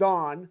have moved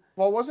on.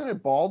 Well, wasn't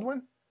it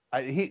Baldwin?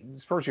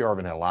 Percy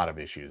Harvin had a lot of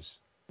issues.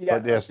 Yeah,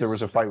 but yes, there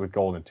was a fight with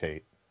Golden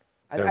Tate.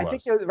 I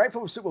think it was right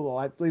before the Super Bowl.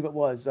 I believe it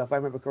was, if I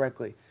remember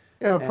correctly.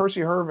 Yeah, Percy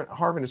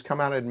Harvin has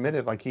come out and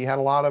admitted he had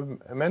a lot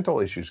of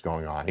mental issues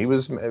going on. He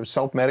was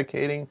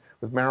self-medicating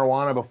with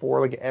marijuana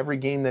before every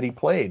game that he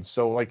played.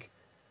 So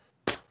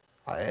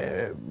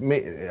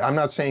I'm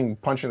not saying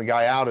punching the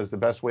guy out is the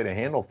best way to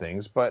handle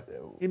things, but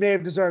he may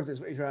have deserved it.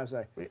 Is what you're trying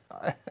to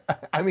say?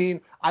 I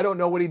mean, I don't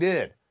know what he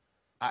did.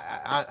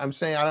 I'm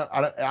saying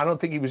I don't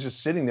think he was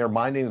just sitting there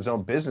minding his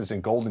own business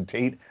and Golden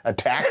Tate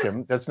attacked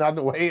him. That's not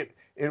the way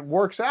it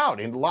works out.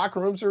 And locker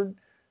rooms are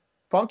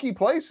funky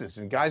places,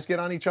 and guys get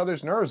on each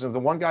other's nerves. If the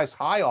one guy's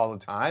high all the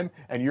time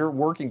and you're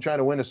trying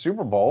to win a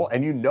Super Bowl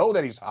and you know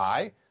that he's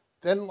high,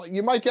 then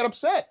you might get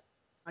upset.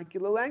 Might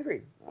get a little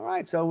angry. All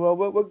right,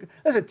 so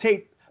listen,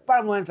 Tate.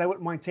 Bottom line is I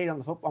wouldn't mind Tate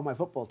on my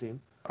football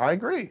team. I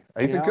agree.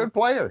 He's a good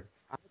player.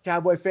 I'm a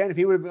Cowboy fan. If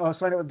he would have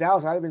signed up with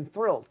Dallas, I'd have been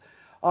thrilled.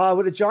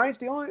 With the Giants,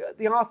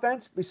 the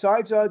offense,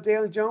 besides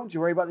Daniel Jones, you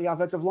worry about the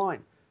offensive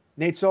line.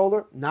 Nate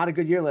Solder, not a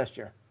good year last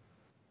year.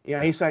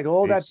 Yeah, he signed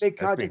all that big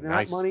contract and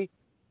that money.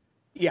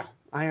 Yeah,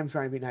 I am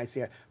trying to be nice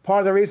here.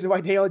 Part of the reason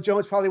why Daniel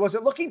Jones probably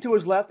wasn't looking to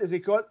his left is he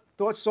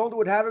thought Solder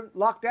would have him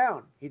locked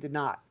down. He did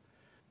not.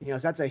 So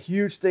that's a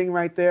huge thing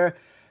right there.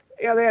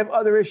 They have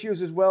other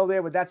issues as well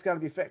there, but that's got to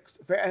be fixed.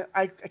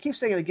 I keep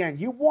saying it again.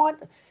 You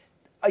want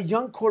a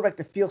young quarterback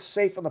to feel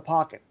safe in the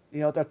pocket.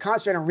 They're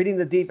concentrating on reading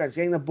the defense,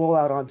 getting the ball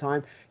out on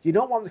time. You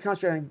don't want them to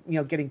concentrate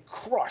on, getting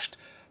crushed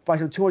by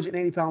some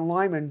 280-pound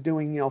linemen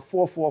doing,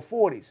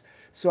 4.40s.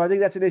 So I think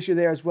that's an issue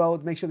there as well.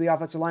 To make sure the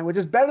offensive line, which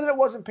is better than it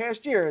was in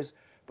past years,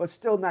 but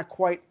still not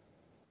quite.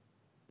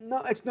 No,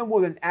 it's no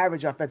more than an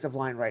average offensive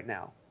line right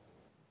now.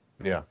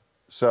 Yeah.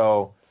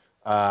 So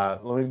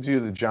let me do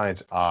the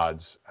Giants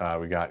odds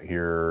we got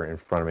here in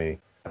front of me.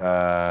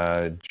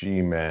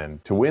 G-Men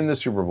to win the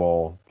Super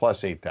Bowl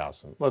plus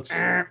 8,000. I'm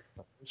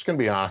just going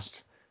to be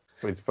honest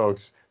with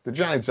folks. The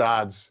Giants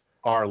odds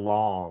are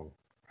long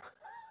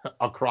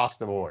across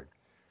the board.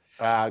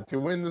 To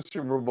win the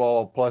Super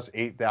Bowl plus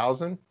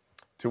 8,000.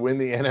 To win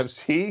the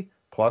NFC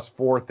plus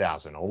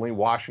 4,000. Only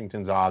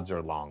Washington's odds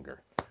are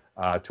longer.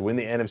 To win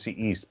the NFC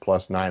East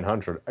plus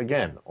 900.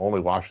 Again, only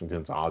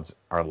Washington's odds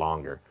are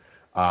longer.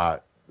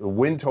 The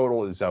win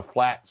total is a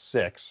flat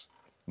 6.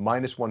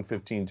 Minus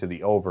 115 to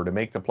the over. To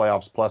make the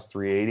playoffs plus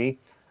 380.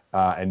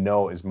 And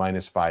no is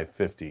minus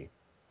 550.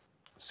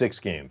 6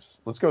 games.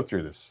 Let's go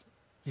through this.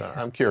 So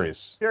I'm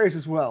curious. Curious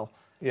as well.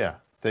 Yeah.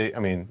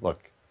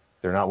 Look,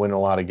 they're not winning a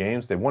lot of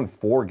games. They won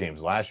 4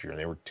 games last year, and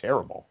they were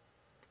terrible.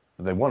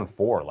 But they won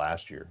 4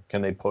 last year.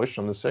 Can they push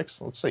on the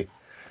 6th? Let's see.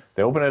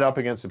 They open it up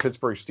against the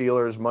Pittsburgh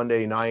Steelers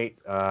Monday night,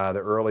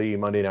 the early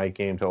Monday night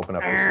game to open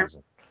up the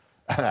season.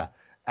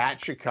 At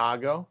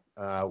Chicago,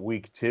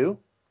 week 2.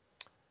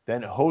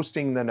 Then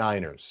hosting the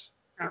Niners,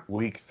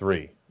 week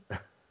 3.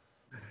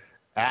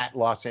 At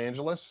Los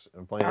Angeles,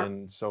 and playing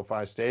in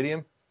SoFi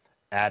Stadium.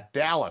 At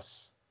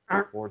Dallas,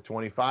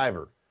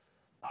 425er.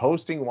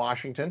 Hosting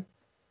Washington.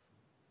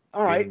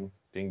 All right.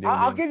 Ding,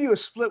 I'll give you a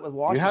split with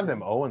Washington. You have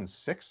them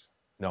 0-6?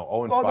 No,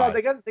 0-5. Well, no,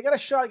 they got a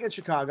shot against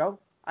Chicago.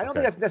 I don't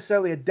think that's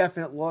necessarily a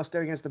definite loss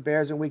there against the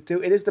Bears in week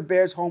 2. It is the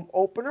Bears' home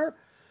opener,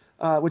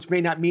 which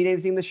may not mean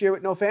anything this year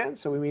with no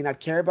fans, so we may not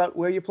care about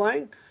where you're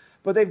playing.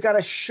 But they've got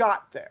a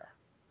shot there.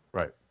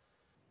 Right.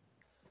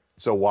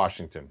 So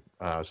Washington.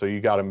 So you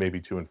got them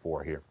maybe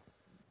 2-4 here.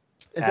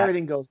 If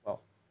everything goes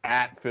well.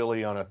 At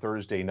Philly on a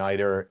Thursday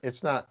nighter.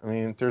 It's not,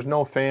 there's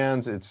no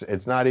fans.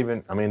 It's not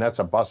even, that's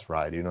a bus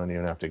ride. You don't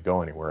even have to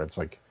go anywhere. It's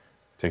it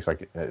takes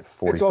 45 minutes.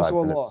 It's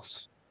also a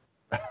loss.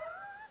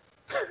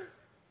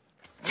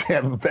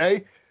 Tampa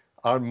Bay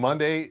On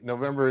Monday,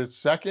 November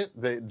 2nd,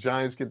 the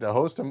Giants get to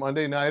host a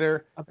Monday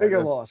Nighter. A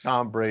bigger loss.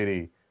 Tom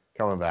Brady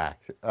coming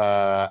back.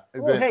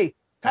 Hey,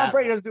 Tom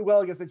Brady doesn't do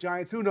well against the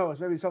Giants. Who knows?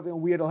 Maybe something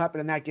weird will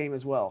happen in that game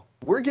as well.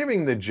 We're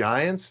giving the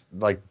Giants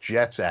like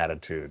Jets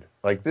attitude.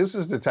 Like this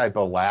is the type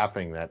of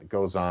laughing that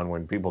goes on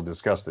when people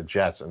discuss the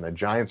Jets, and the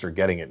Giants are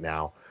getting it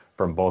now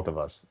from both of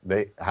us.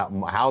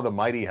 How the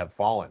mighty have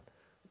fallen.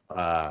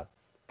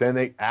 Then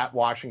they at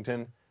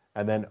Washington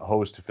and then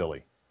host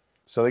Philly.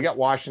 So they got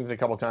Washington a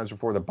couple of times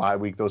before the bye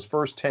week. Those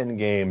first 10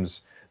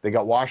 games, they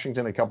got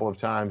Washington a couple of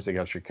times. They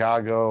got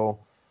Chicago.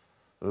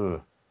 Ugh.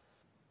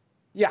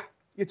 Yeah,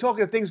 you're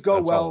talking if things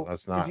go well.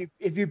 That's not.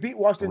 If you beat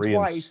Washington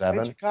twice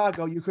and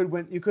Chicago, you could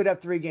win. You could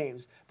have 3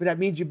 games, but that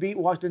means you beat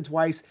Washington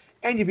twice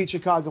and you beat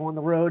Chicago on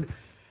the road.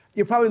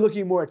 You're probably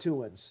looking more at 2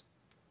 wins.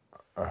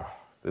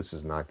 This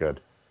is not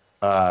good.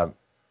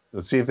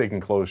 Let's see if they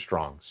can close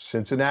strong.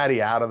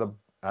 Cincinnati out of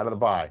the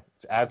bye.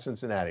 It's at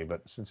Cincinnati,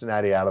 but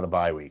Cincinnati out of the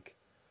bye week.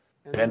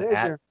 And then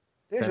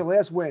there's your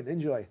last win.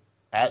 Enjoy.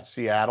 At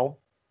Seattle,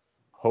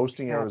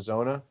 hosting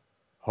Arizona,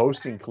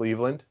 hosting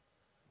Cleveland,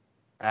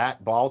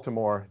 at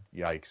Baltimore,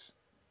 yikes,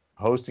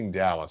 hosting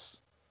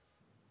Dallas.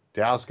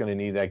 Dallas is going to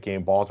need that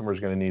game.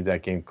 Baltimore's going to need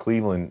that game.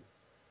 Cleveland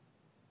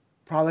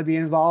probably be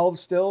involved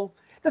still.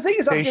 The thing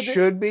is,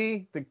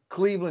 the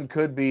Cleveland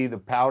could be the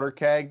powder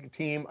keg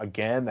team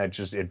again. That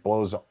just it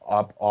blows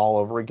up all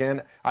over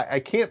again. I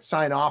can't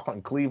sign off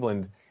on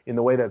Cleveland in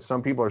the way that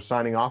some people are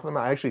signing off on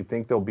them. I actually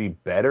think they'll be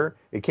better.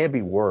 It can't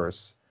be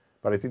worse,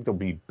 but I think they'll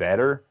be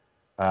better,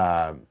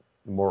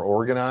 more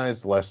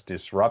organized, less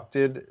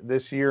disrupted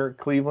this year.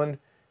 Cleveland,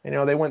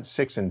 they went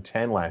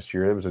 6-10 last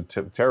year. It was a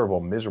terrible,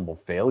 miserable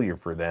failure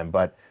for them,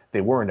 but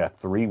they weren't a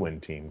 3-win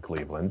team.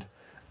 Cleveland.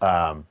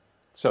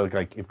 So,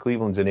 like, if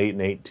Cleveland's an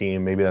 8-8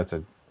 team, maybe that's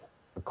a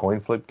coin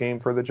flip game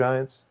for the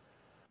Giants.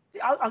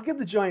 I'll give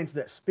the Giants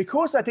this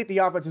because I think the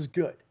offense is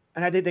good,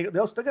 and I think they're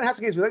going to have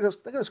some games where they're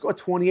going to score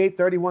 28,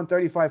 31,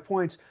 35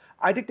 points.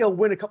 I think they'll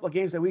win a couple of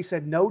games that we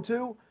said no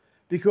to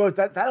because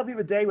that'll be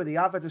the day where the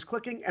offense is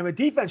clicking and the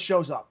defense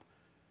shows up,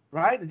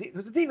 right?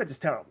 Because the defense is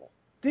terrible.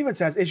 Defense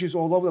has issues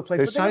all over the place,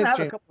 but they're going to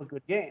have a couple of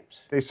good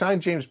games. They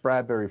signed James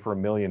Bradbury for $1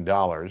 million.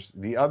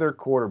 The other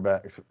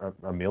quarterback,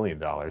 $1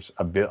 million.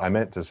 I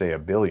meant to say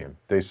 $1 billion.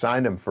 They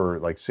signed him for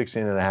like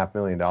 $16.5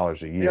 million a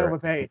year. They're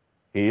overpaid.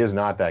 He is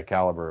not that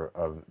caliber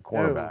of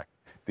cornerback.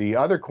 No. The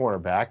other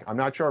cornerback, I'm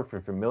not sure if you're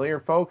familiar,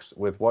 folks,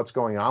 with what's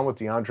going on with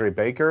DeAndre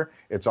Baker.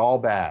 It's all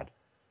bad.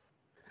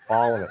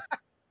 All of it.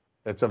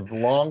 It's a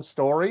long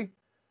story.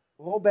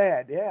 All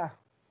bad, yeah.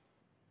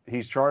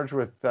 He's charged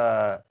with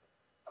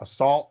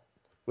assault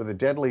with a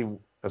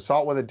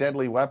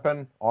deadly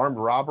weapon, armed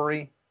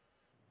robbery.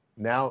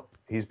 Now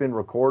he's been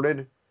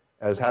recorded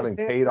as having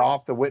paid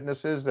off the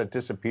witnesses that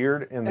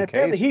disappeared in the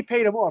case. He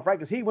paid him off, right?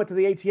 Because he went to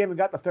the ATM and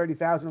got the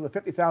 $30,000 or the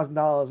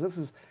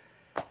 $50,000.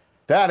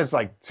 That is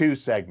like 2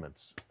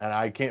 segments,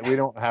 and we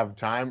don't have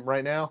time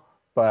right now,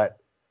 but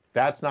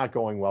that's not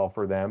going well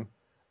for them.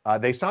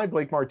 They signed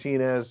Blake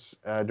Martinez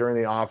during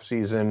the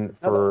offseason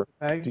for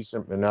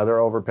another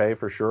overpay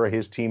for sure.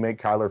 His teammate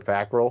Kyler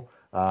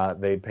Fackrell,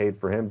 they paid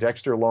for him.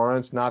 Dexter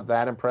Lawrence, not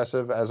that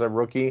impressive as a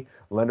rookie.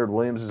 Leonard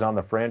Williams is on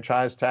the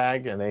franchise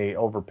tag, and they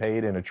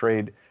overpaid in a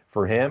trade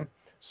for him.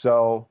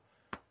 So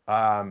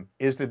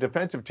is the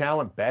defensive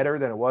talent better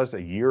than it was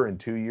a year and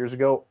 2 years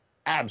ago?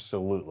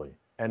 Absolutely.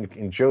 And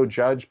can Joe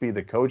Judge be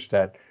the coach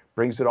that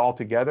brings it all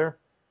together?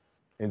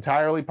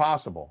 Entirely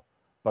possible.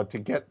 But to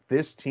get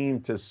this team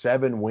to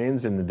 7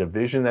 wins in the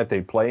division that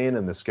they play in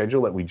and the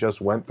schedule that we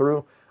just went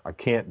through, I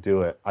can't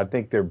do it. I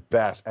think they're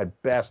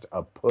at best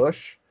a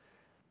push.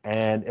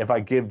 And if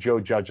I give Joe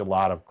Judge a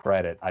lot of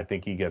credit, I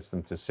think he gets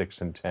them to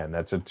 6-10.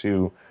 That's a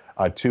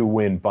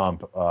 2-win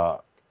bump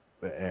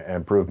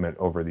improvement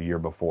over the year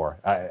before.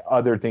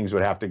 Other things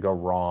would have to go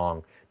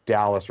wrong.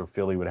 Dallas or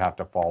Philly would have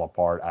to fall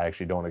apart. I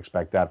actually don't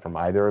expect that from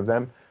either of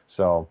them.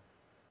 So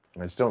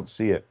I just don't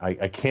see it.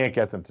 I can't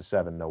get them to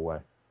 7. No way.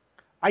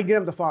 I can get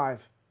them to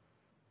 5.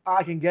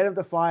 I can get them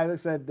to 5. Like I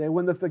said, they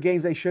win the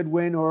games they should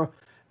win, or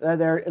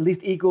they're at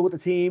least equal with the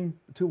team.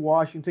 2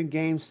 Washington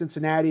games,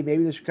 Cincinnati,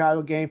 maybe the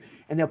Chicago game,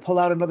 and they'll pull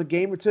out another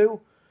game or 2,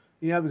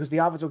 because the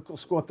offense will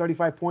score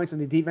 35 points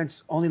and the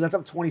defense only lets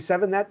up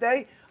 27 that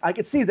day. I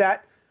could see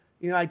that.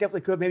 I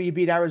definitely could. Maybe you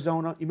beat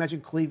Arizona. You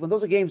mentioned Cleveland.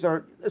 Those are games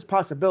there's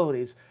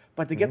possibilities.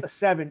 But to get the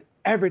 7,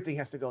 everything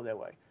has to go their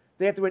way.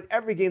 They have to win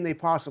every game they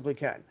possibly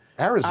can.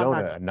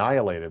 Arizona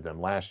annihilated them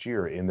last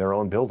year in their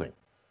own building.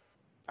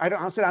 I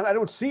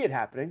don't see it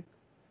happening.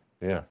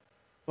 Yeah.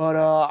 But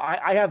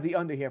I have the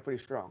under here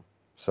pretty strong.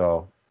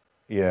 So,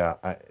 yeah.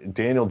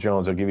 Daniel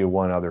Jones, I'll give you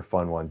one other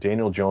fun one.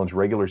 Daniel Jones,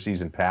 regular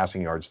season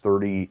passing yards,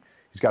 30.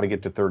 He's got to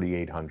get to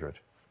 3,800.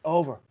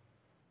 Over.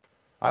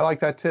 I like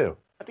that, too.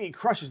 I think he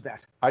crushes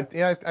that. I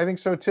think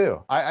so,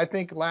 too. I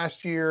think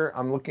last year,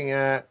 I'm looking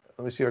at,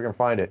 let me see if I can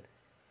find it,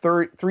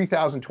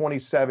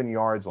 3,027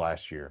 yards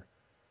last year.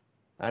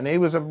 And he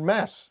was a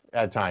mess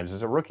at times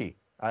as a rookie.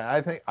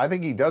 I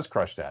think he does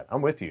crush that.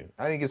 I'm with you.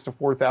 I think it's to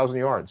 4,000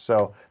 yards.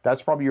 So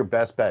that's probably your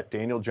best bet.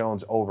 Daniel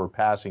Jones over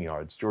passing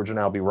yards. George and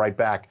I will be right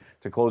back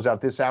to close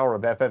out this hour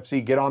of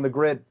FFC. Get on the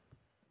grid.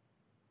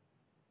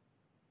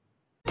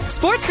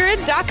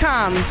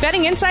 SportsGrid.com.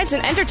 Betting insights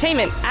and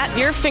entertainment at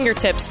your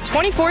fingertips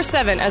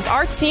 24/7 as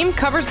our team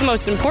covers the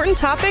most important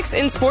topics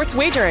in sports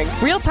wagering.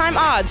 Real-time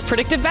odds,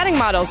 predictive betting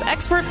models,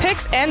 expert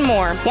picks, and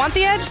more. Want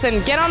the edge?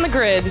 Then get on the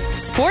grid.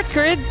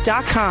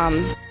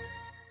 SportsGrid.com.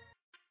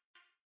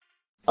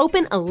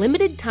 Open a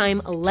limited-time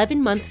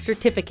 11-month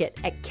certificate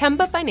at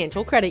Kemba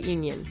Financial Credit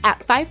Union. At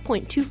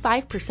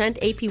 5.25%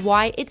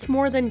 APY, it's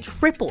more than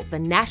triple the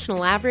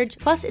national average,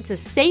 plus it's a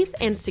safe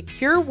and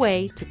secure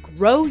way to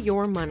grow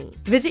your money.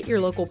 Visit your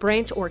local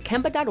branch or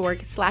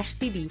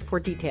kemba.org/cb for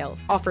details.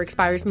 Offer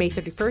expires May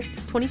 31st,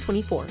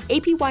 2024.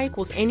 APY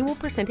equals annual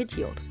percentage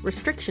yield.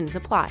 Restrictions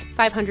apply.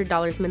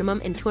 $500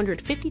 minimum and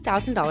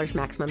 $250,000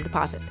 maximum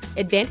deposit.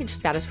 Advantage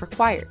status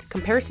required.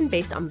 Comparison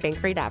based on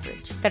bank rate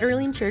average.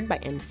 Federally insured by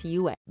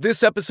NCUA.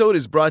 This episode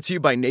is brought to you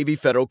by Navy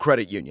Federal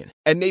Credit Union.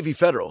 At Navy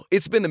Federal,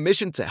 it's been the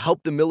mission to help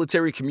the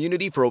military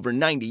community for over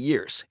 90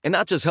 years. And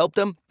not just help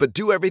them, but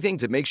do everything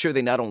to make sure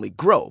they not only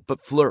grow,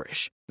 but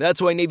flourish.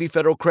 That's why Navy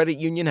Federal Credit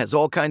Union has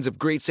all kinds of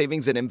great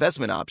savings and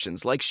investment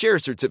options like share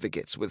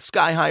certificates with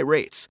sky-high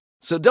rates.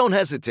 So don't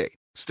hesitate.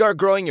 Start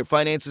growing your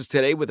finances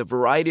today with a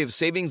variety of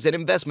savings and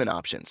investment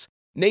options.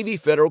 Navy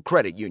Federal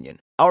Credit Union.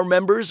 Our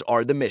members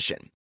are the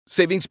mission.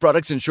 Savings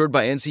products insured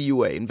by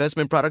NCUA.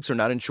 Investment products are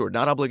not insured,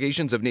 not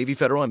obligations of Navy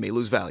Federal and may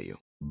lose value.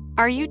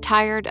 Are you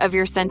tired of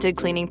your scented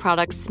cleaning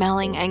products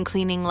smelling and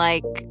cleaning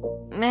like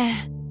meh?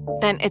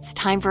 Then it's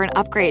time for an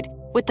upgrade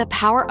with the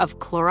power of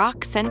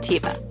Clorox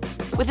Scentiva.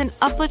 With an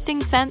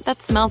uplifting scent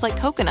that smells like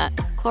coconut,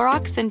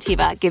 Clorox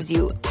Scentiva gives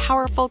you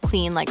powerful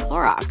clean like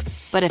Clorox,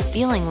 but a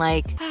feeling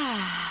like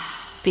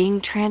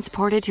being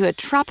transported to a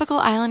tropical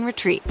island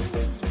retreat.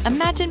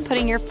 Imagine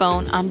putting your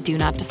phone on Do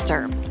Not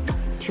Disturb,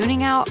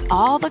 tuning out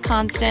all the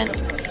constant,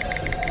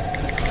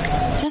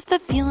 just the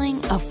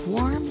feeling of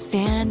warm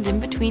sand in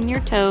between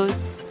your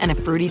toes and a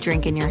fruity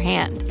drink in your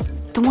hand.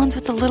 The ones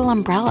with the little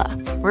umbrella.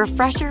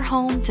 Refresh your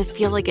home to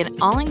feel like an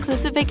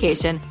all-inclusive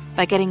vacation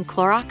by getting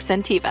Clorox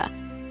Scentiva.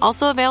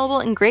 Also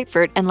available in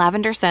grapefruit and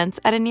lavender scents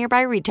at a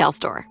nearby retail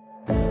store.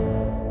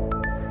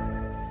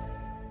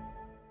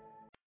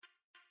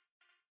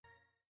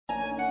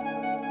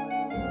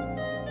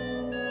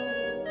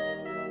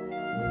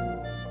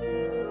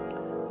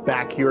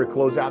 Back here to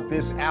close out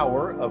this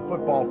hour of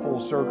Football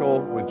Full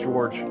Circle with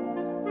George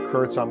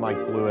Kurtz. I'm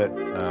Mike Blewett,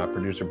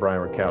 producer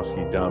Brian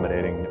Rakowski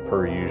dominating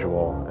per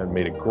usual, and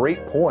made a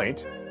great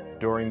point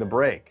during the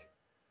break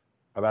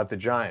about the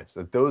Giants,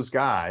 that those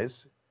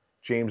guys,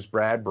 James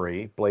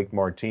Bradbury, Blake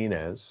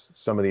Martinez,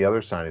 some of the other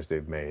signings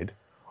they've made,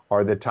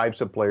 are the types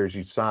of players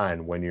you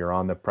sign when you're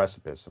on the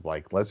precipice of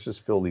like, let's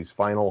just fill these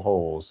final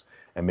holes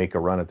and make a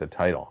run at the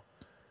title.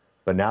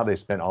 But now they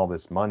spent all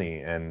this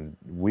money, and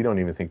we don't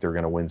even think they're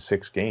going to win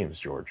 6 games,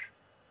 George.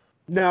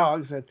 No,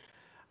 like I said,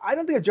 I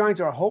don't think the Giants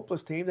are a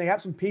hopeless team. They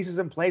have some pieces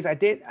in place. I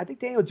think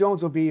Daniel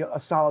Jones will be a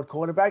solid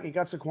quarterback. He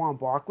got Saquon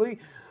Barkley,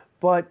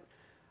 but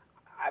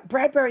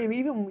Bradbury, I mean,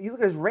 even when you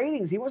look at his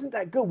ratings, he wasn't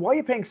that good. Why are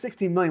you paying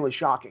 $16 million was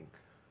shocking.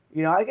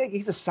 You know, I think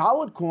he's a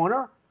solid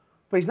corner,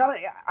 but he's not.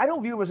 I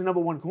don't view him as a number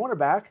one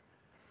cornerback.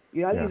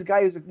 You know, I think he's a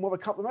guy who's more of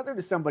a complementary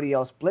to somebody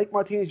else. Blake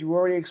Martinez, you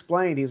already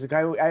explained. He's a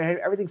guy who had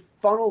everything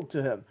funneled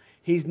to him.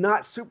 He's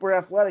not super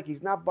athletic.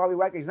 He's not Bobby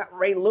Wagner. He's not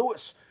Ray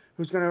Lewis,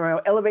 who's going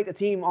to elevate the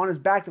team on his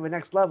back to the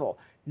next level.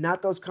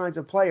 Not those kinds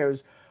of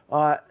players.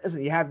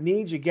 Listen, you have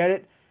needs, you get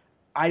it.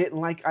 I didn't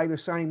like either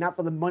signing, not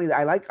for the money that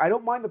I like. I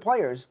don't mind the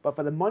players, but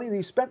for the money that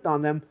you spent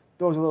on them,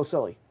 those are a little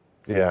silly.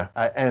 Yeah,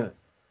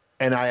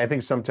 and I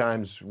think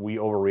sometimes we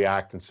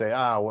overreact and say,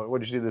 what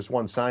did you do this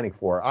one signing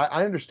for?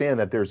 I understand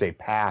that there's a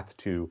path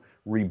to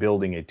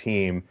rebuilding a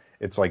team.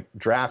 It's like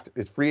draft,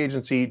 it's free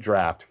agency,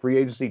 draft, free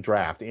agency,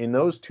 draft. In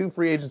those 2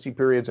 free agency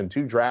periods and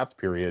 2 draft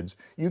periods,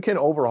 you can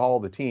overhaul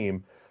the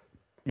team.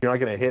 You're not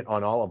going to hit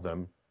on all of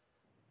them,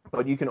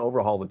 but you can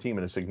overhaul the team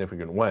in a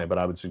significant way. But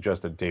I would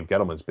suggest that Dave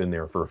Gettleman's been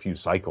there for a few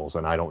cycles,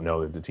 and I don't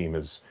know that the team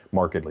is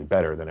markedly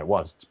better than it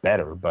was. It's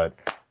better, but,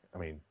 I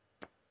mean,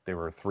 they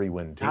were a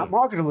 3-win team. Not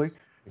markedly.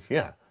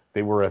 Yeah,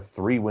 they were a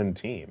 3-win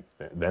team.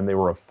 Then they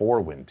were a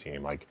 4-win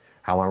team. Like,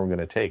 how long are we going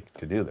to take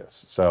to do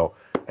this? So,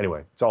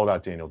 anyway, it's all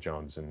about Daniel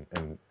Jones.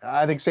 And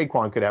I think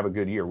Saquon could have a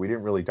good year. We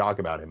didn't really talk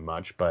about him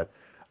much, but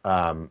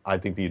I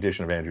think the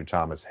addition of Andrew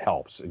Thomas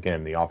helps.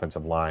 Again, the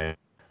offensive line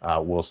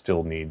will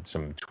still need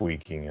some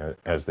tweaking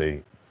as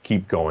they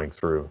keep going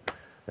through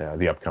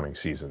the upcoming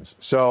seasons.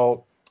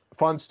 So,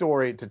 fun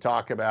story to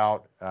talk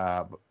about.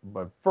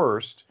 But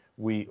first,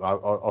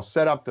 I'll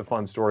set up the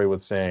fun story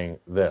with saying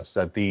this,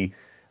 that the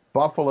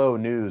Buffalo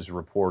News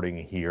reporting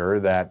here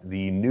that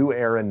the New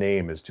Era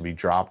name is to be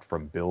dropped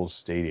from Bills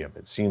Stadium.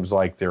 It seems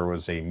like there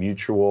was a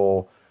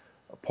mutual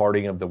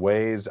parting of the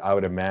ways. I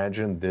would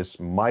imagine this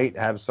might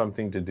have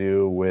something to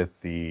do with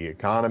the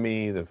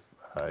economy,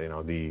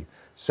 the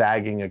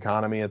sagging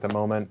economy at the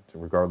moment,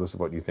 regardless of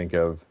what you think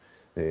of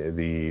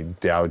the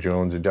Dow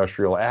Jones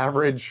Industrial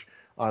Average.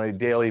 on a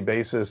daily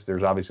basis.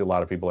 There's obviously a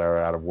lot of people that are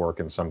out of work,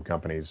 and some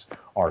companies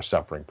are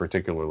suffering,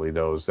 particularly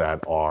those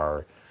that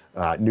are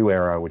New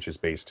Era, which is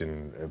based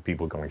in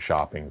people going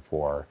shopping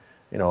for,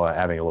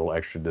 having a little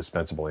extra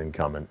dispensable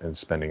income and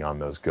spending on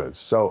those goods.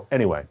 So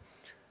anyway,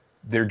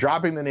 they're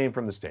dropping the name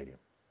from the stadium.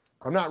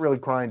 I'm not really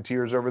crying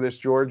tears over this,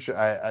 George.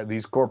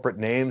 These corporate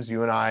names,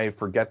 you and I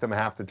forget them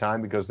half the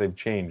time because they've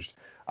changed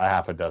a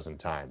half a dozen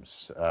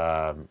times.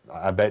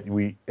 I bet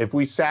if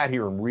we sat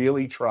here and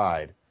really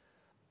tried,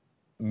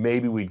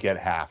 maybe we'd get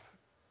half.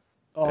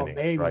 Oh, names,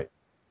 maybe. Right?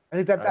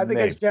 I think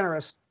that's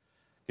generous.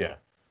 Yeah.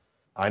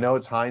 I know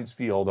it's Heinz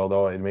Field,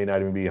 although it may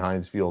not even be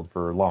Heinz Field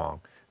for long.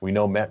 We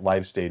know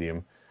MetLife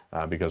Stadium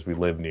because we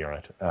live near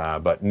it.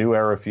 But New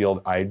Era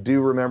Field, I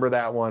do remember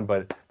that one,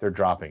 but they're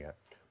dropping it.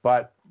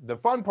 But the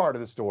fun part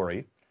of the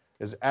story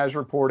is, as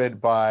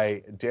reported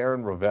by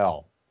Darren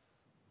Ravel,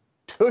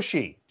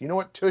 Tushy. Do you know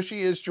what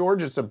Tushy is,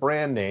 George? It's a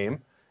brand name.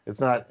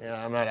 It's not,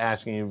 I'm not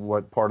asking you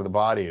what part of the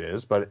body it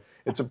is, but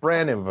it's a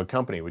brand name of a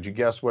company. Would you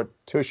guess what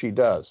Tushy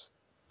does?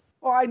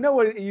 Well, I know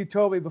what you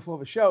told me before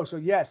the show, so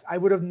yes, I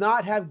would have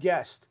not have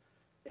guessed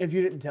if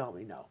you didn't tell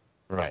me, no.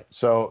 Right.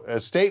 So a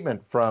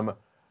statement from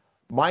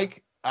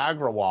Mike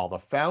Agrawal, the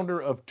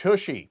founder of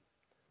Tushy.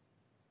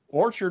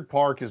 Orchard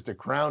Park is the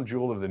crown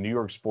jewel of the New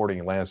York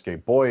sporting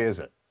landscape. Boy, is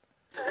it.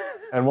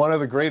 And one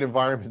of the great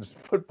environments in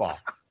football.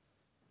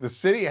 The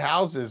city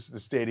houses the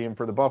stadium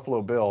for the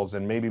Buffalo Bills,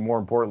 and maybe more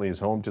importantly, is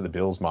home to the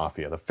Bills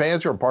Mafia. The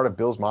fans who are part of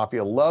Bills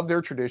Mafia love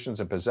their traditions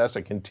and possess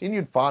a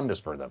continued fondness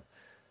for them.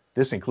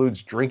 This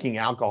includes drinking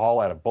alcohol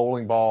out of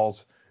bowling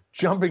balls,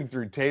 jumping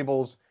through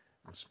tables,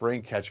 and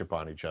spraying ketchup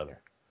on each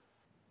other.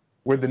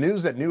 With the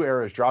news that New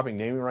Era is dropping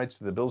naming rights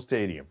to the Bills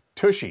Stadium,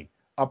 Tushy,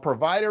 a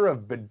provider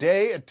of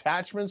bidet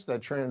attachments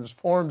that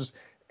transforms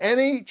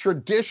any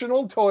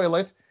traditional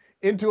toilet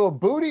into a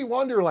booty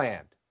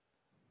wonderland,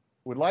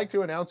 would like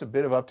to announce a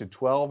bid of up to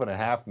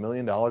 $12.5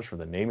 million for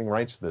the naming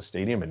rights to the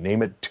stadium and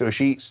name it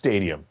Tushy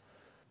Stadium.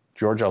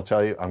 George, I'll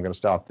tell you, I'm going to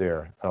stop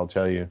there. I'll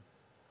tell you,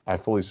 I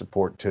fully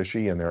support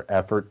Tushy and their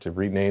effort to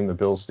rename the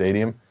Bills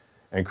Stadium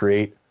and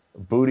create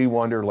booty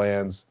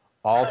wonderlands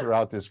all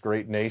throughout this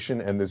great nation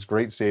and this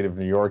great state of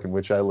New York in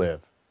which I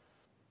live.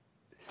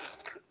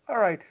 All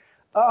right.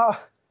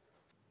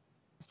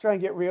 Let's try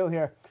and get real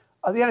here.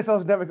 The NFL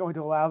is never going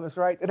to allow this,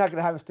 right? They're not going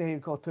to have a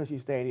stadium called Tushy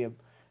Stadium.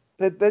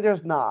 They're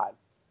just not.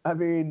 I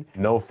mean,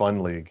 no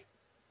fun league.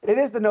 It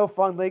is the no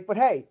fun league, but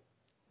hey,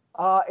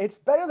 it's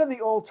better than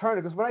the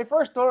alternative. Because when I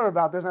first thought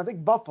about this, and I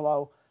think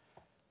Buffalo,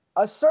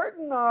 a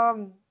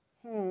certain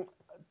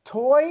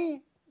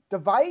toy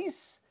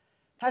device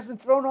has been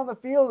thrown on the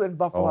field in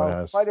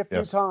Buffalo quite a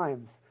few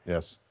times.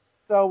 Yes.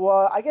 So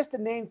I guess the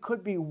name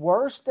could be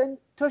worse than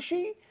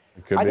Tushy.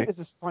 It could I be. think this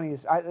is funny.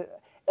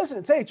 Listen,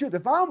 to tell you the truth,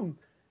 if I'm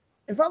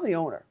the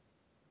owner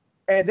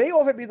and they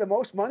offered me the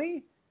most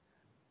money,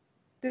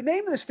 the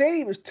name of the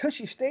stadium is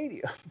Tushy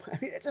Stadium. I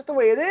mean, it's just the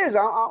way it is.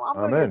 I'm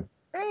going to get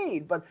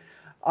paid, but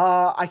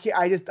I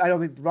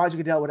don't think Roger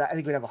Goodell would. I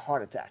think he'd have a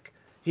heart attack.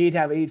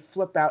 He'd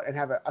flip out and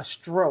have a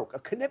stroke, a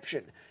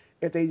conniption,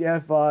 if they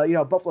have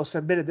Buffalo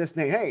submitted this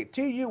name. Hey,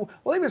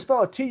 we'll even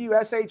spell it Tushie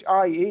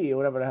or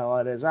whatever the hell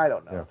it is. I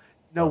don't know. Yeah.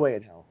 No way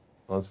in hell.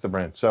 Well, that's the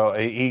brand. So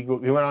he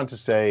went on to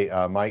say,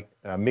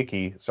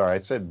 Mickey, sorry, I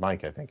said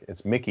Mike, I think.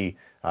 It's Mickey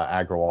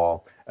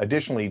Agrawal.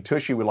 Additionally,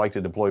 Tushy would like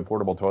to deploy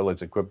portable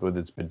toilets equipped with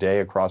its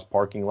bidet across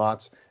parking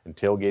lots and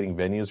tailgating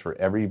venues for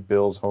every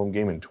Bills home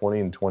game in 20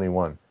 and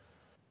 21.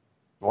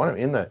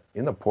 In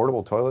the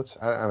portable toilets?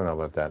 I don't know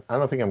about that. I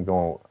don't think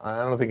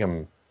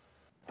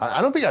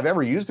I've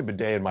ever used a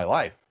bidet in my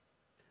life.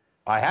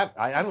 I have.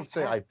 I don't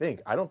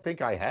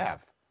think I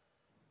have.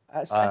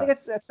 I think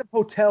that's a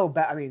hotel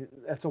back. I mean,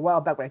 that's a while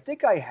back, but I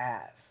think I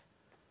have.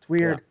 It's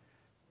weird.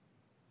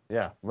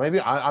 Yeah, maybe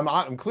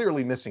I'm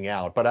clearly missing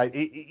out. But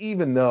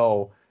even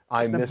though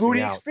I'm missing out,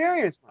 booty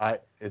experience.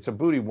 It's a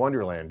booty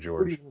wonderland,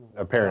 George.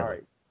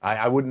 Apparently,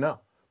 I wouldn't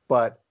know.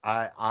 But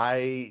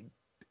I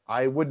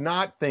would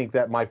not think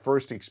that my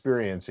first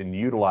experience in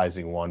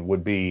utilizing one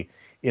would be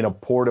in a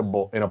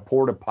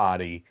porta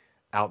potty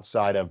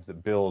outside of the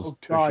Bills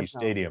Tushy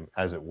Stadium,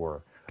 as it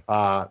were.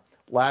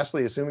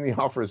 Lastly, assuming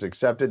the offer is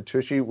accepted,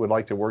 Tushy would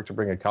like to work to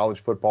bring a college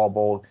football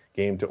bowl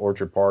game to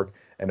Orchard Park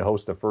and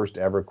host the first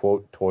ever,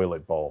 quote,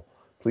 toilet bowl.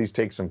 Please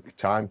take some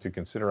time to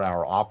consider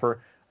our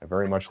offer. I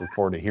very much look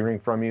forward to hearing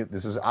from you.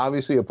 This is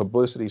obviously a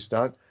publicity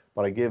stunt,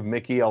 but I give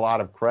Mickey a lot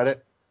of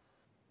credit.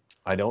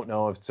 I don't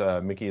know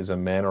if Mickey is a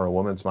man or a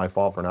woman. It's my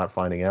fault for not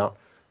finding out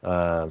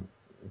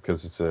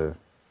because it's a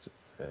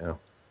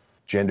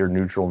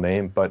gender-neutral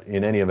name. But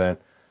in any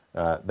event,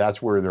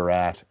 that's where they're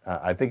at.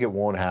 I think it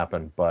won't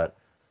happen, but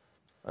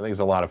I think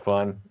it's a lot of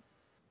fun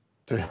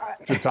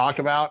to talk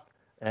about,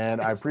 and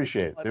I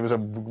appreciate it. It was a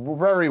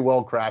very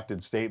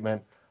well-crafted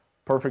statement,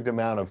 perfect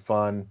amount of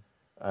fun,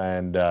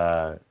 and,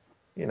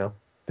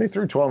 they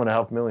threw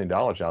 $12.5 million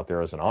out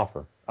there as an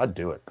offer. I'd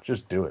do it.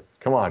 Just do it.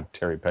 Come on,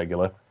 Terry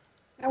Pegula.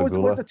 And was the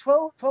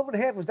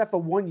 12.5, was that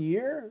for 1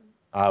 year?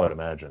 I would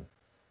imagine.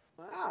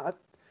 Wow.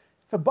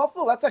 For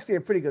Buffalo, that's actually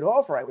a pretty good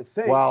offer, I would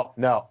think. Well,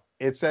 no.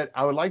 it said,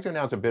 I would like to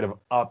announce a bid of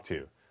up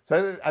to.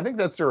 So I think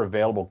that's their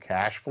available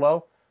cash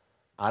flow.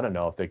 I don't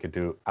know if they could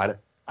do. I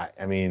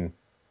mean,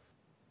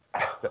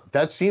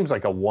 that seems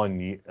like 1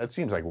 year. That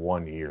seems like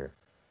 1 year.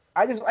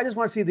 I just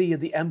want to see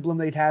the emblem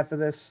they'd have for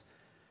this.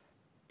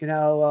 You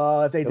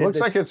know, if they did. It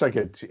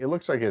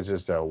looks like it's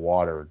just a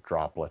water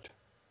droplet.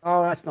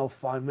 Oh, that's no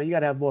fun, man. You got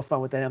to have more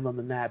fun with that emblem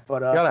than that.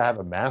 But you got to have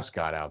a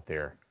mascot out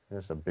there.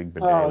 That's a big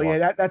bidet. Oh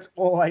yeah, that's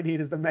all I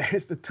need is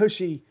the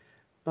Tushy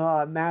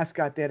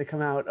mascot there to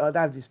come out. That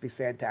would just be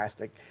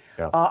fantastic.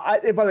 Yeah.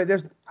 By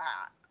the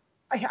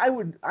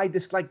way, I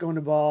dislike going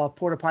to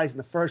porta potties in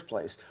the first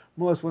place.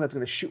 More or less one that's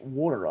going to shoot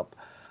water up.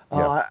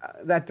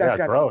 That's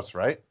got gross,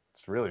 right?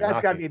 It's really that's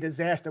got to be a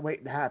disaster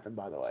waiting to happen.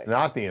 By the way, it's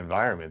not the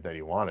environment that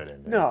you wanted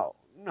in. No.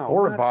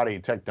 Porta potty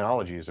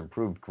technology has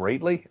improved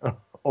greatly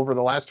over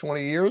the last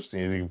 20 years.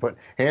 You can put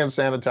hand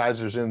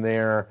sanitizers in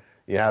there.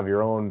 You have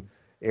your own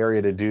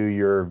area to do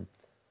your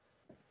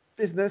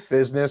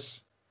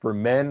business for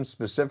men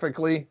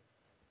specifically.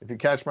 If you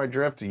catch my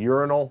drift, the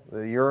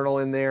urinal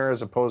in there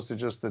as opposed to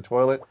just the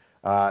toilet.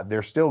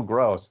 They're still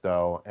gross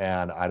though,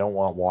 and I don't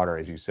want water,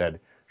 as you said,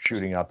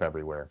 shooting up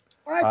everywhere.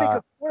 When I think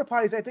of porta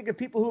potties, I think of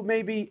people who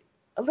may be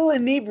a little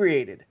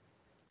inebriated.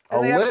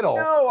 And they have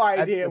no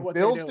idea at what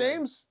the Bills they're doing.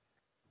 Games.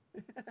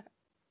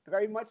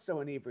 Very much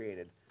so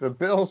inebriated. The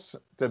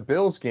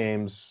Bills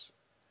games,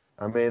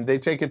 I mean, they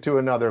take it to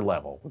another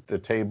level with the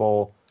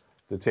table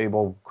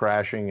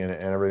crashing and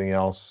everything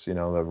else. You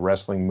know, the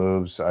wrestling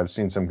moves. I've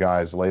seen some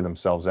guys lay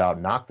themselves out,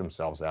 knock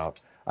themselves out.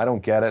 I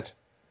don't get it.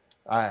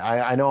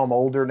 I know I'm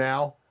older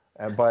now,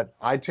 but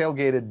I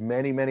tailgated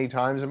many, many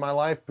times in my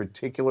life,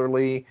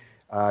 particularly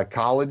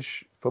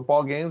college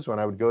football games when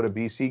I would go to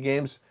BC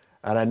games,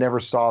 and I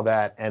never saw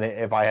that. And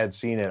if I had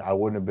seen it, I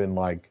wouldn't have been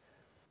like,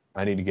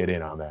 I need to get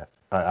in on that.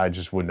 I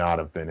just would not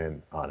have been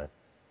in on it.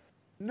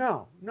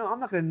 No, I'm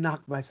not going to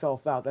knock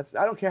myself out.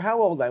 I don't care how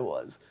old I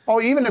was.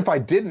 Oh, even if I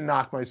didn't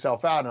knock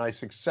myself out and I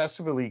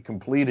successfully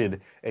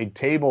completed a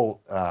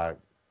table,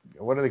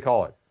 what do they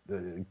call it?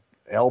 The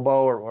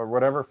elbow or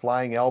whatever,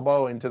 flying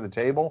elbow into the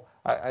table.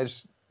 I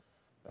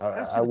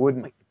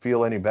wouldn't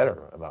feel any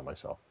better about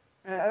myself.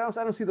 I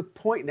don't see the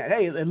point in that.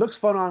 Hey, it looks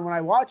fun when I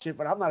watch it,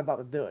 but I'm not about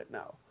to do it.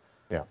 No.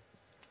 Yeah.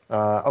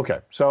 Okay.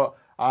 So.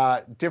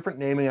 Different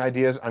naming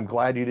ideas. I'm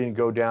glad you didn't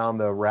go down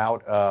the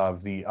route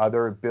of the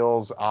other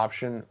Bills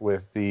option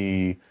with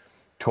the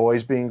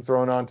toys being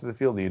thrown onto the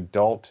field, the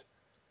adult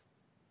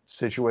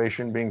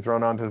situation being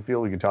thrown onto the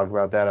field. We can talk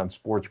about that on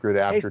Sports Grid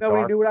After Dark.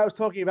 Nobody knew what I was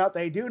talking about.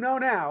 They do know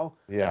now.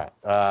 Yeah.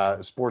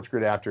 Sports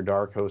Grid After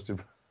Dark,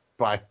 hosted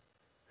by.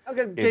 I'll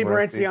get Dave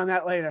Morency on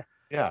that later.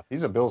 Yeah,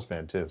 he's a Bills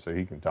fan too, so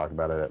he can talk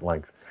about it at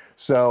length.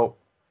 So,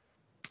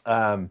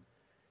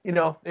 you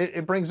know,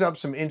 it brings up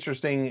some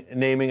interesting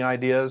naming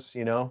ideas,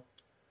 you know.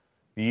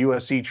 The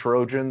USC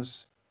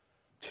Trojans.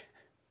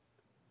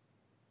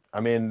 I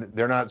mean,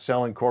 they're not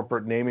selling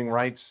corporate naming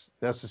rights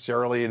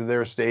necessarily to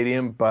their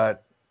stadium,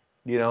 but,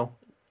 you know,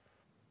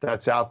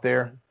 that's out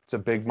there. It's a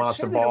big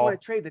matzo ball. They don't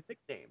want to trade the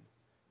nickname.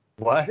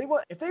 What?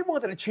 If they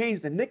wanted to change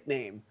the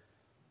nickname,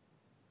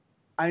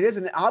 I mean, there's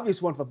an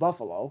obvious one for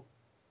Buffalo.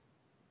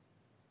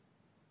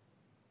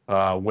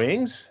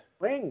 Wings?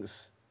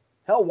 Wings.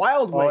 Hell,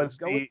 Wild Wings.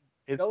 That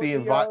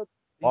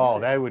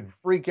would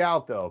freak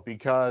out though,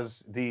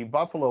 because the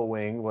buffalo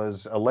wing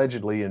was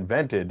allegedly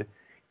invented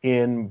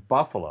in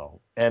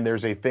Buffalo, and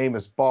there's a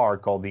famous bar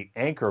called the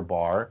Anchor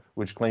Bar,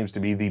 which claims to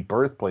be the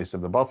birthplace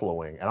of the buffalo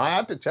wing. And I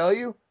have to tell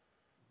you,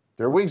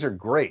 their wings are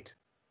great.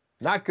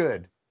 Not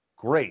good,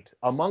 great.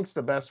 Amongst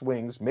the best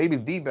wings, maybe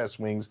the best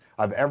wings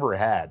I've ever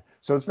had.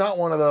 So it's not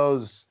one of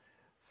those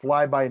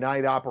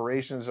fly-by-night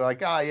operations. They're like,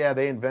 yeah,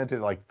 they invented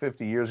it like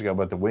 50 years ago,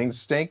 but the wings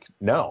stink.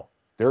 No,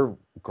 they're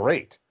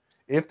great.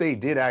 If they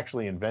did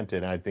actually invent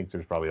it, and I think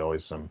there's probably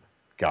always some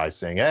guys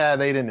saying,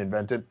 they didn't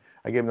invent it.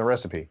 I gave them the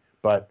recipe,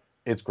 but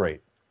it's great.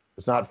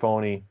 It's not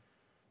phony.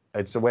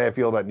 It's the way I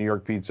feel about New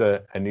York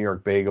pizza and New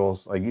York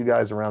bagels. Like, you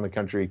guys around the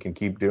country can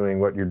keep doing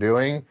what you're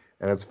doing,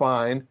 and it's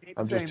fine.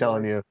 I'm just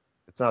telling you,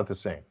 it's not the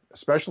same,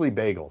 especially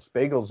bagels.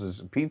 Bagels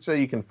is pizza.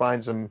 You can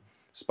find some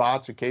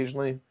spots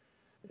occasionally.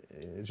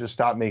 Just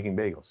stop making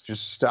bagels.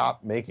 Just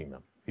stop making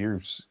them.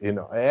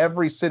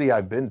 Every city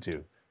I've been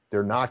to,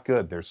 they're not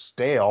good. They're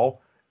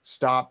stale.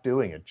 Stop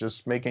doing it.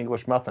 Just make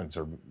English muffins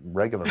or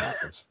regular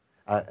muffins.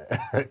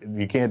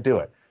 You can't do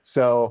it.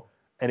 So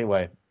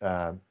anyway,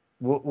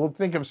 we'll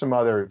think of some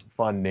other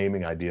fun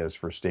naming ideas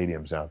for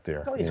stadiums out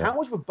there. How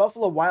much would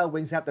Buffalo Wild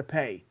Wings have to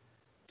pay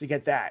to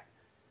get that?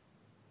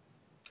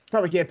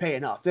 Probably can't pay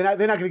enough. They're not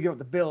going to give up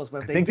the Bills,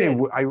 but if they did,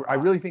 I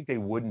really think they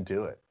wouldn't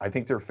do it. I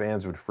think their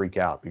fans would freak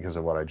out because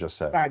of what I just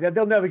said. All right,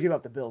 they'll never give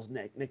up the Bills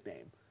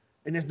nickname,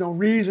 and there's no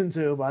reason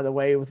to. By the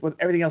way, with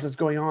everything else that's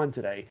going on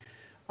today.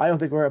 I don't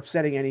think we're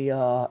upsetting any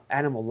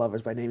animal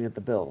lovers by naming it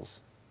the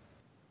Bills.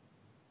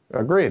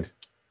 Agreed.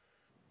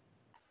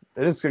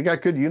 They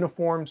got good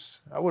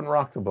uniforms. I wouldn't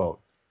rock the boat.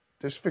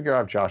 Just figure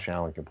out if Josh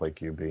Allen can play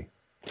QB.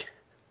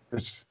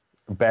 Just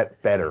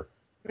better.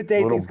 The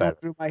day things go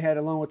through my head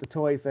along with the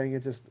toy thing.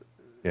 It's just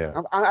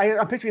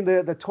I'm picturing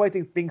the toy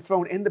thing being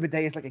thrown in the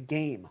bidet as like a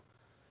game.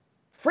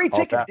 Free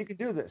ticket. You can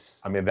do this.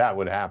 I mean, that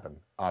would happen,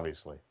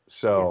 obviously.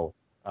 So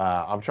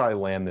I'm trying to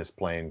land this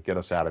plane, get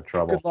us out of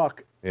trouble. Good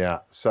luck. Yeah.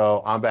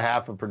 So on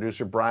behalf of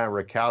producer Brian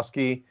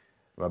Rakowski,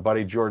 my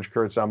buddy George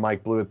Kurtz, I'm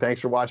Mike Blewett.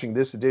 Thanks for watching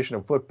this edition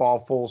of Football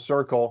Full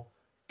Circle.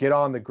 Get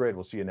on the grid.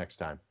 We'll see you next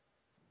time.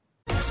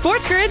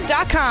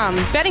 SportsGrid.com.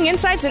 Betting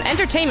insights and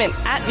entertainment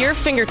at your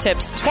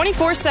fingertips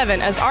 24/7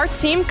 as our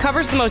team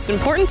covers the most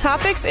important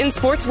topics in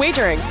sports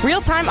wagering.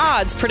 Real-time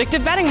odds,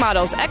 predictive betting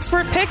models,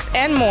 expert picks,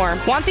 and more.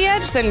 Want the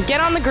edge? Then get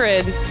on the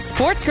grid.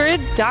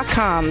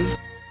 SportsGrid.com.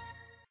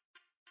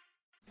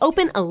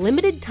 Open a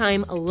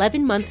limited-time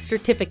 11-month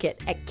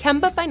certificate at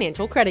Kemba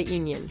Financial Credit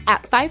Union.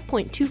 At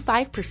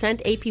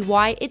 5.25%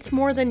 APY, it's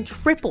more than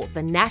triple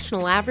the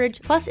national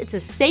average, plus it's a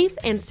safe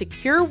and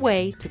secure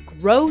way to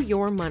grow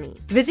your money.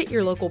 Visit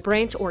your local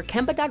branch or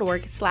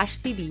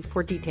kemba.org/cd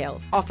for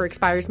details. Offer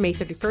expires May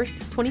 31st,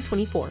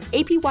 2024.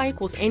 APY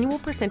equals annual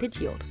percentage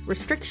yield.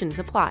 Restrictions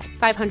apply.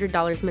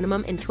 $500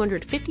 minimum and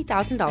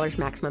 $250,000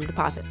 maximum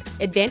deposit.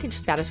 Advantage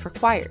status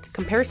required.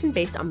 Comparison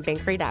based on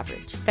bank rate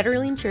average.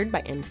 Federally insured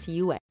by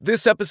NCUA.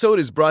 This episode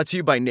is brought to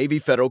you by Navy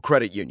Federal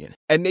Credit Union.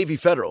 At Navy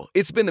Federal,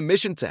 it's been the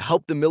mission to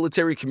help the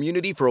military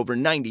community for over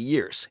 90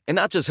 years. And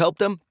not just help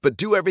them, but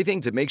do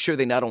everything to make sure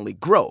they not only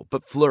grow,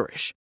 but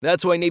flourish.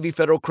 That's why Navy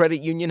Federal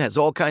Credit Union has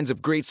all kinds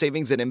of great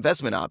savings and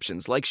investment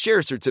options like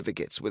share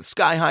certificates with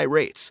sky-high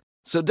rates.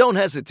 So don't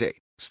hesitate.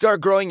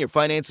 Start growing your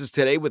finances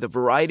today with a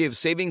variety of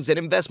savings and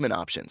investment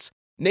options.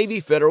 Navy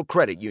Federal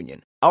Credit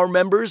Union. Our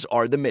members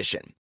are the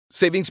mission.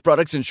 Savings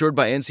products insured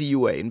by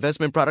NCUA.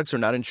 Investment products are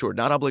not insured,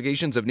 not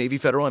obligations of Navy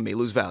Federal and may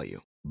lose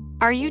value.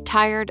 Are you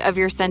tired of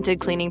your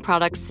scented cleaning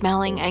products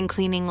smelling and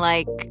cleaning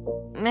like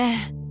meh?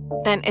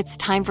 Then it's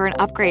time for an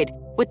upgrade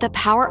with the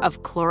power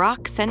of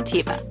Clorox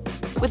Scentiva.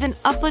 With an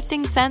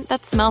uplifting scent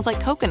that smells like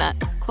coconut,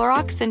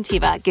 Clorox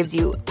Scentiva gives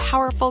you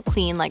powerful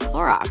clean like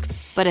Clorox,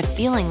 but a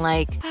feeling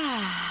like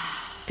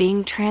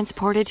being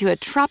transported to a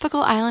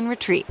tropical island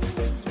retreat.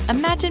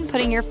 Imagine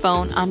putting your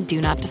phone on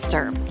Do Not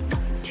Disturb,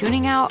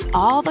 tuning out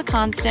all the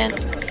constant,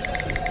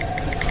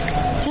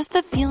 just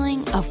the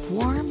feeling of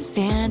warm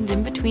sand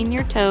in between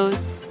your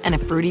toes and a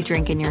fruity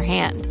drink in your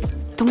hand.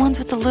 The ones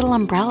with the little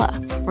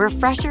umbrella.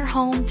 Refresh your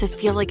home to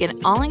feel like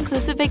an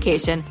all-inclusive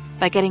vacation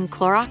by getting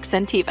Clorox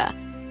Scentiva.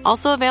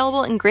 Also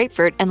available in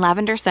grapefruit and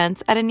lavender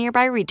scents at a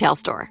nearby retail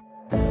store.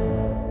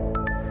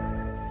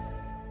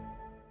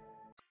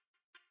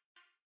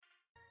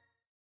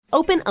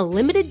 Open a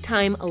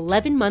limited-time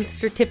 11-month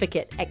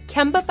certificate at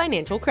Kemba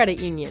Financial Credit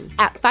Union.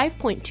 At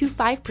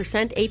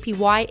 5.25%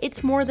 APY,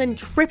 it's more than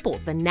triple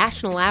the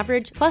national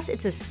average, plus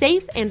it's a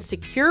safe and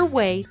secure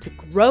way to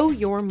grow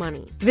your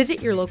money.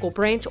 Visit your local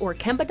branch or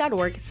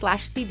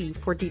kemba.org/cd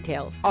for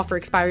details. Offer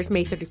expires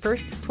May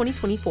 31st,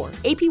 2024.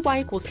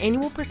 APY equals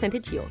annual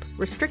percentage yield.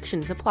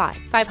 Restrictions apply.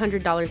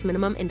 $500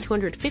 minimum and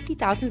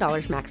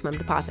 $250,000 maximum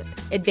deposit.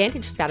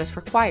 Advantage status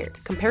required.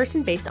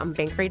 Comparison based on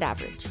bank rate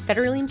average.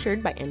 Federally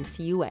insured by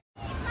NCUA.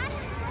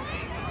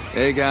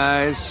 Hey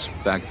guys,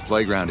 back at the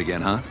playground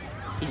again, huh?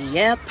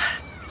 Yep.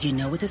 You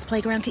know what this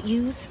playground could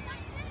use?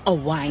 A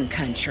wine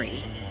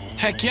country.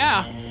 Heck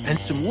yeah, and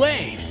some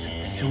waves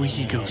so we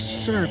could go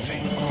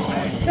surfing.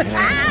 Oh,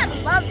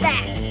 yeah. Love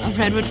that. A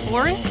redwood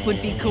forest would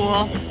be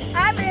cool.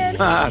 I'm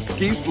in.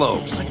 Ski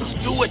slopes. Let's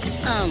do it.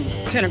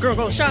 Can a girl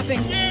go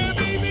shopping? Yeah,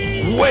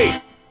 baby.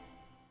 Wait.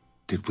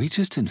 Did we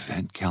just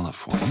invent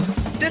California?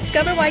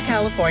 Discover why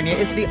California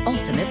is the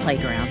ultimate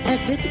playground at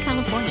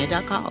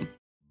visitcalifornia.com.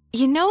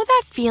 You know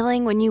that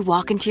feeling when you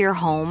walk into your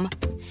home,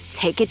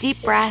 take a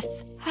deep breath,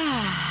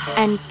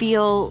 and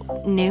feel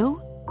new?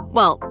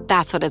 Well,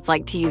 that's what it's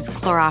like to use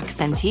Clorox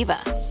Scentiva.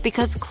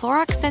 Because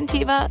Clorox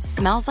Scentiva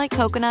smells like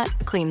coconut,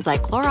 cleans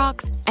like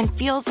Clorox, and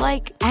feels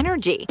like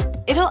energy.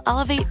 It'll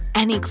elevate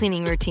any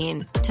cleaning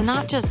routine to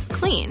not just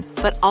clean,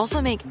 but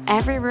also make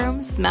every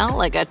room smell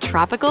like a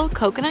tropical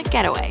coconut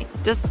getaway.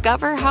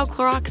 Discover how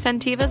Clorox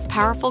Scentiva's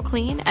powerful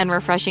clean and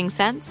refreshing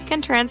scents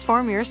can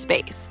transform your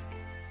space.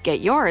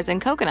 Get yours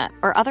in coconut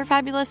or other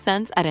fabulous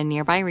scents at a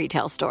nearby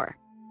retail store.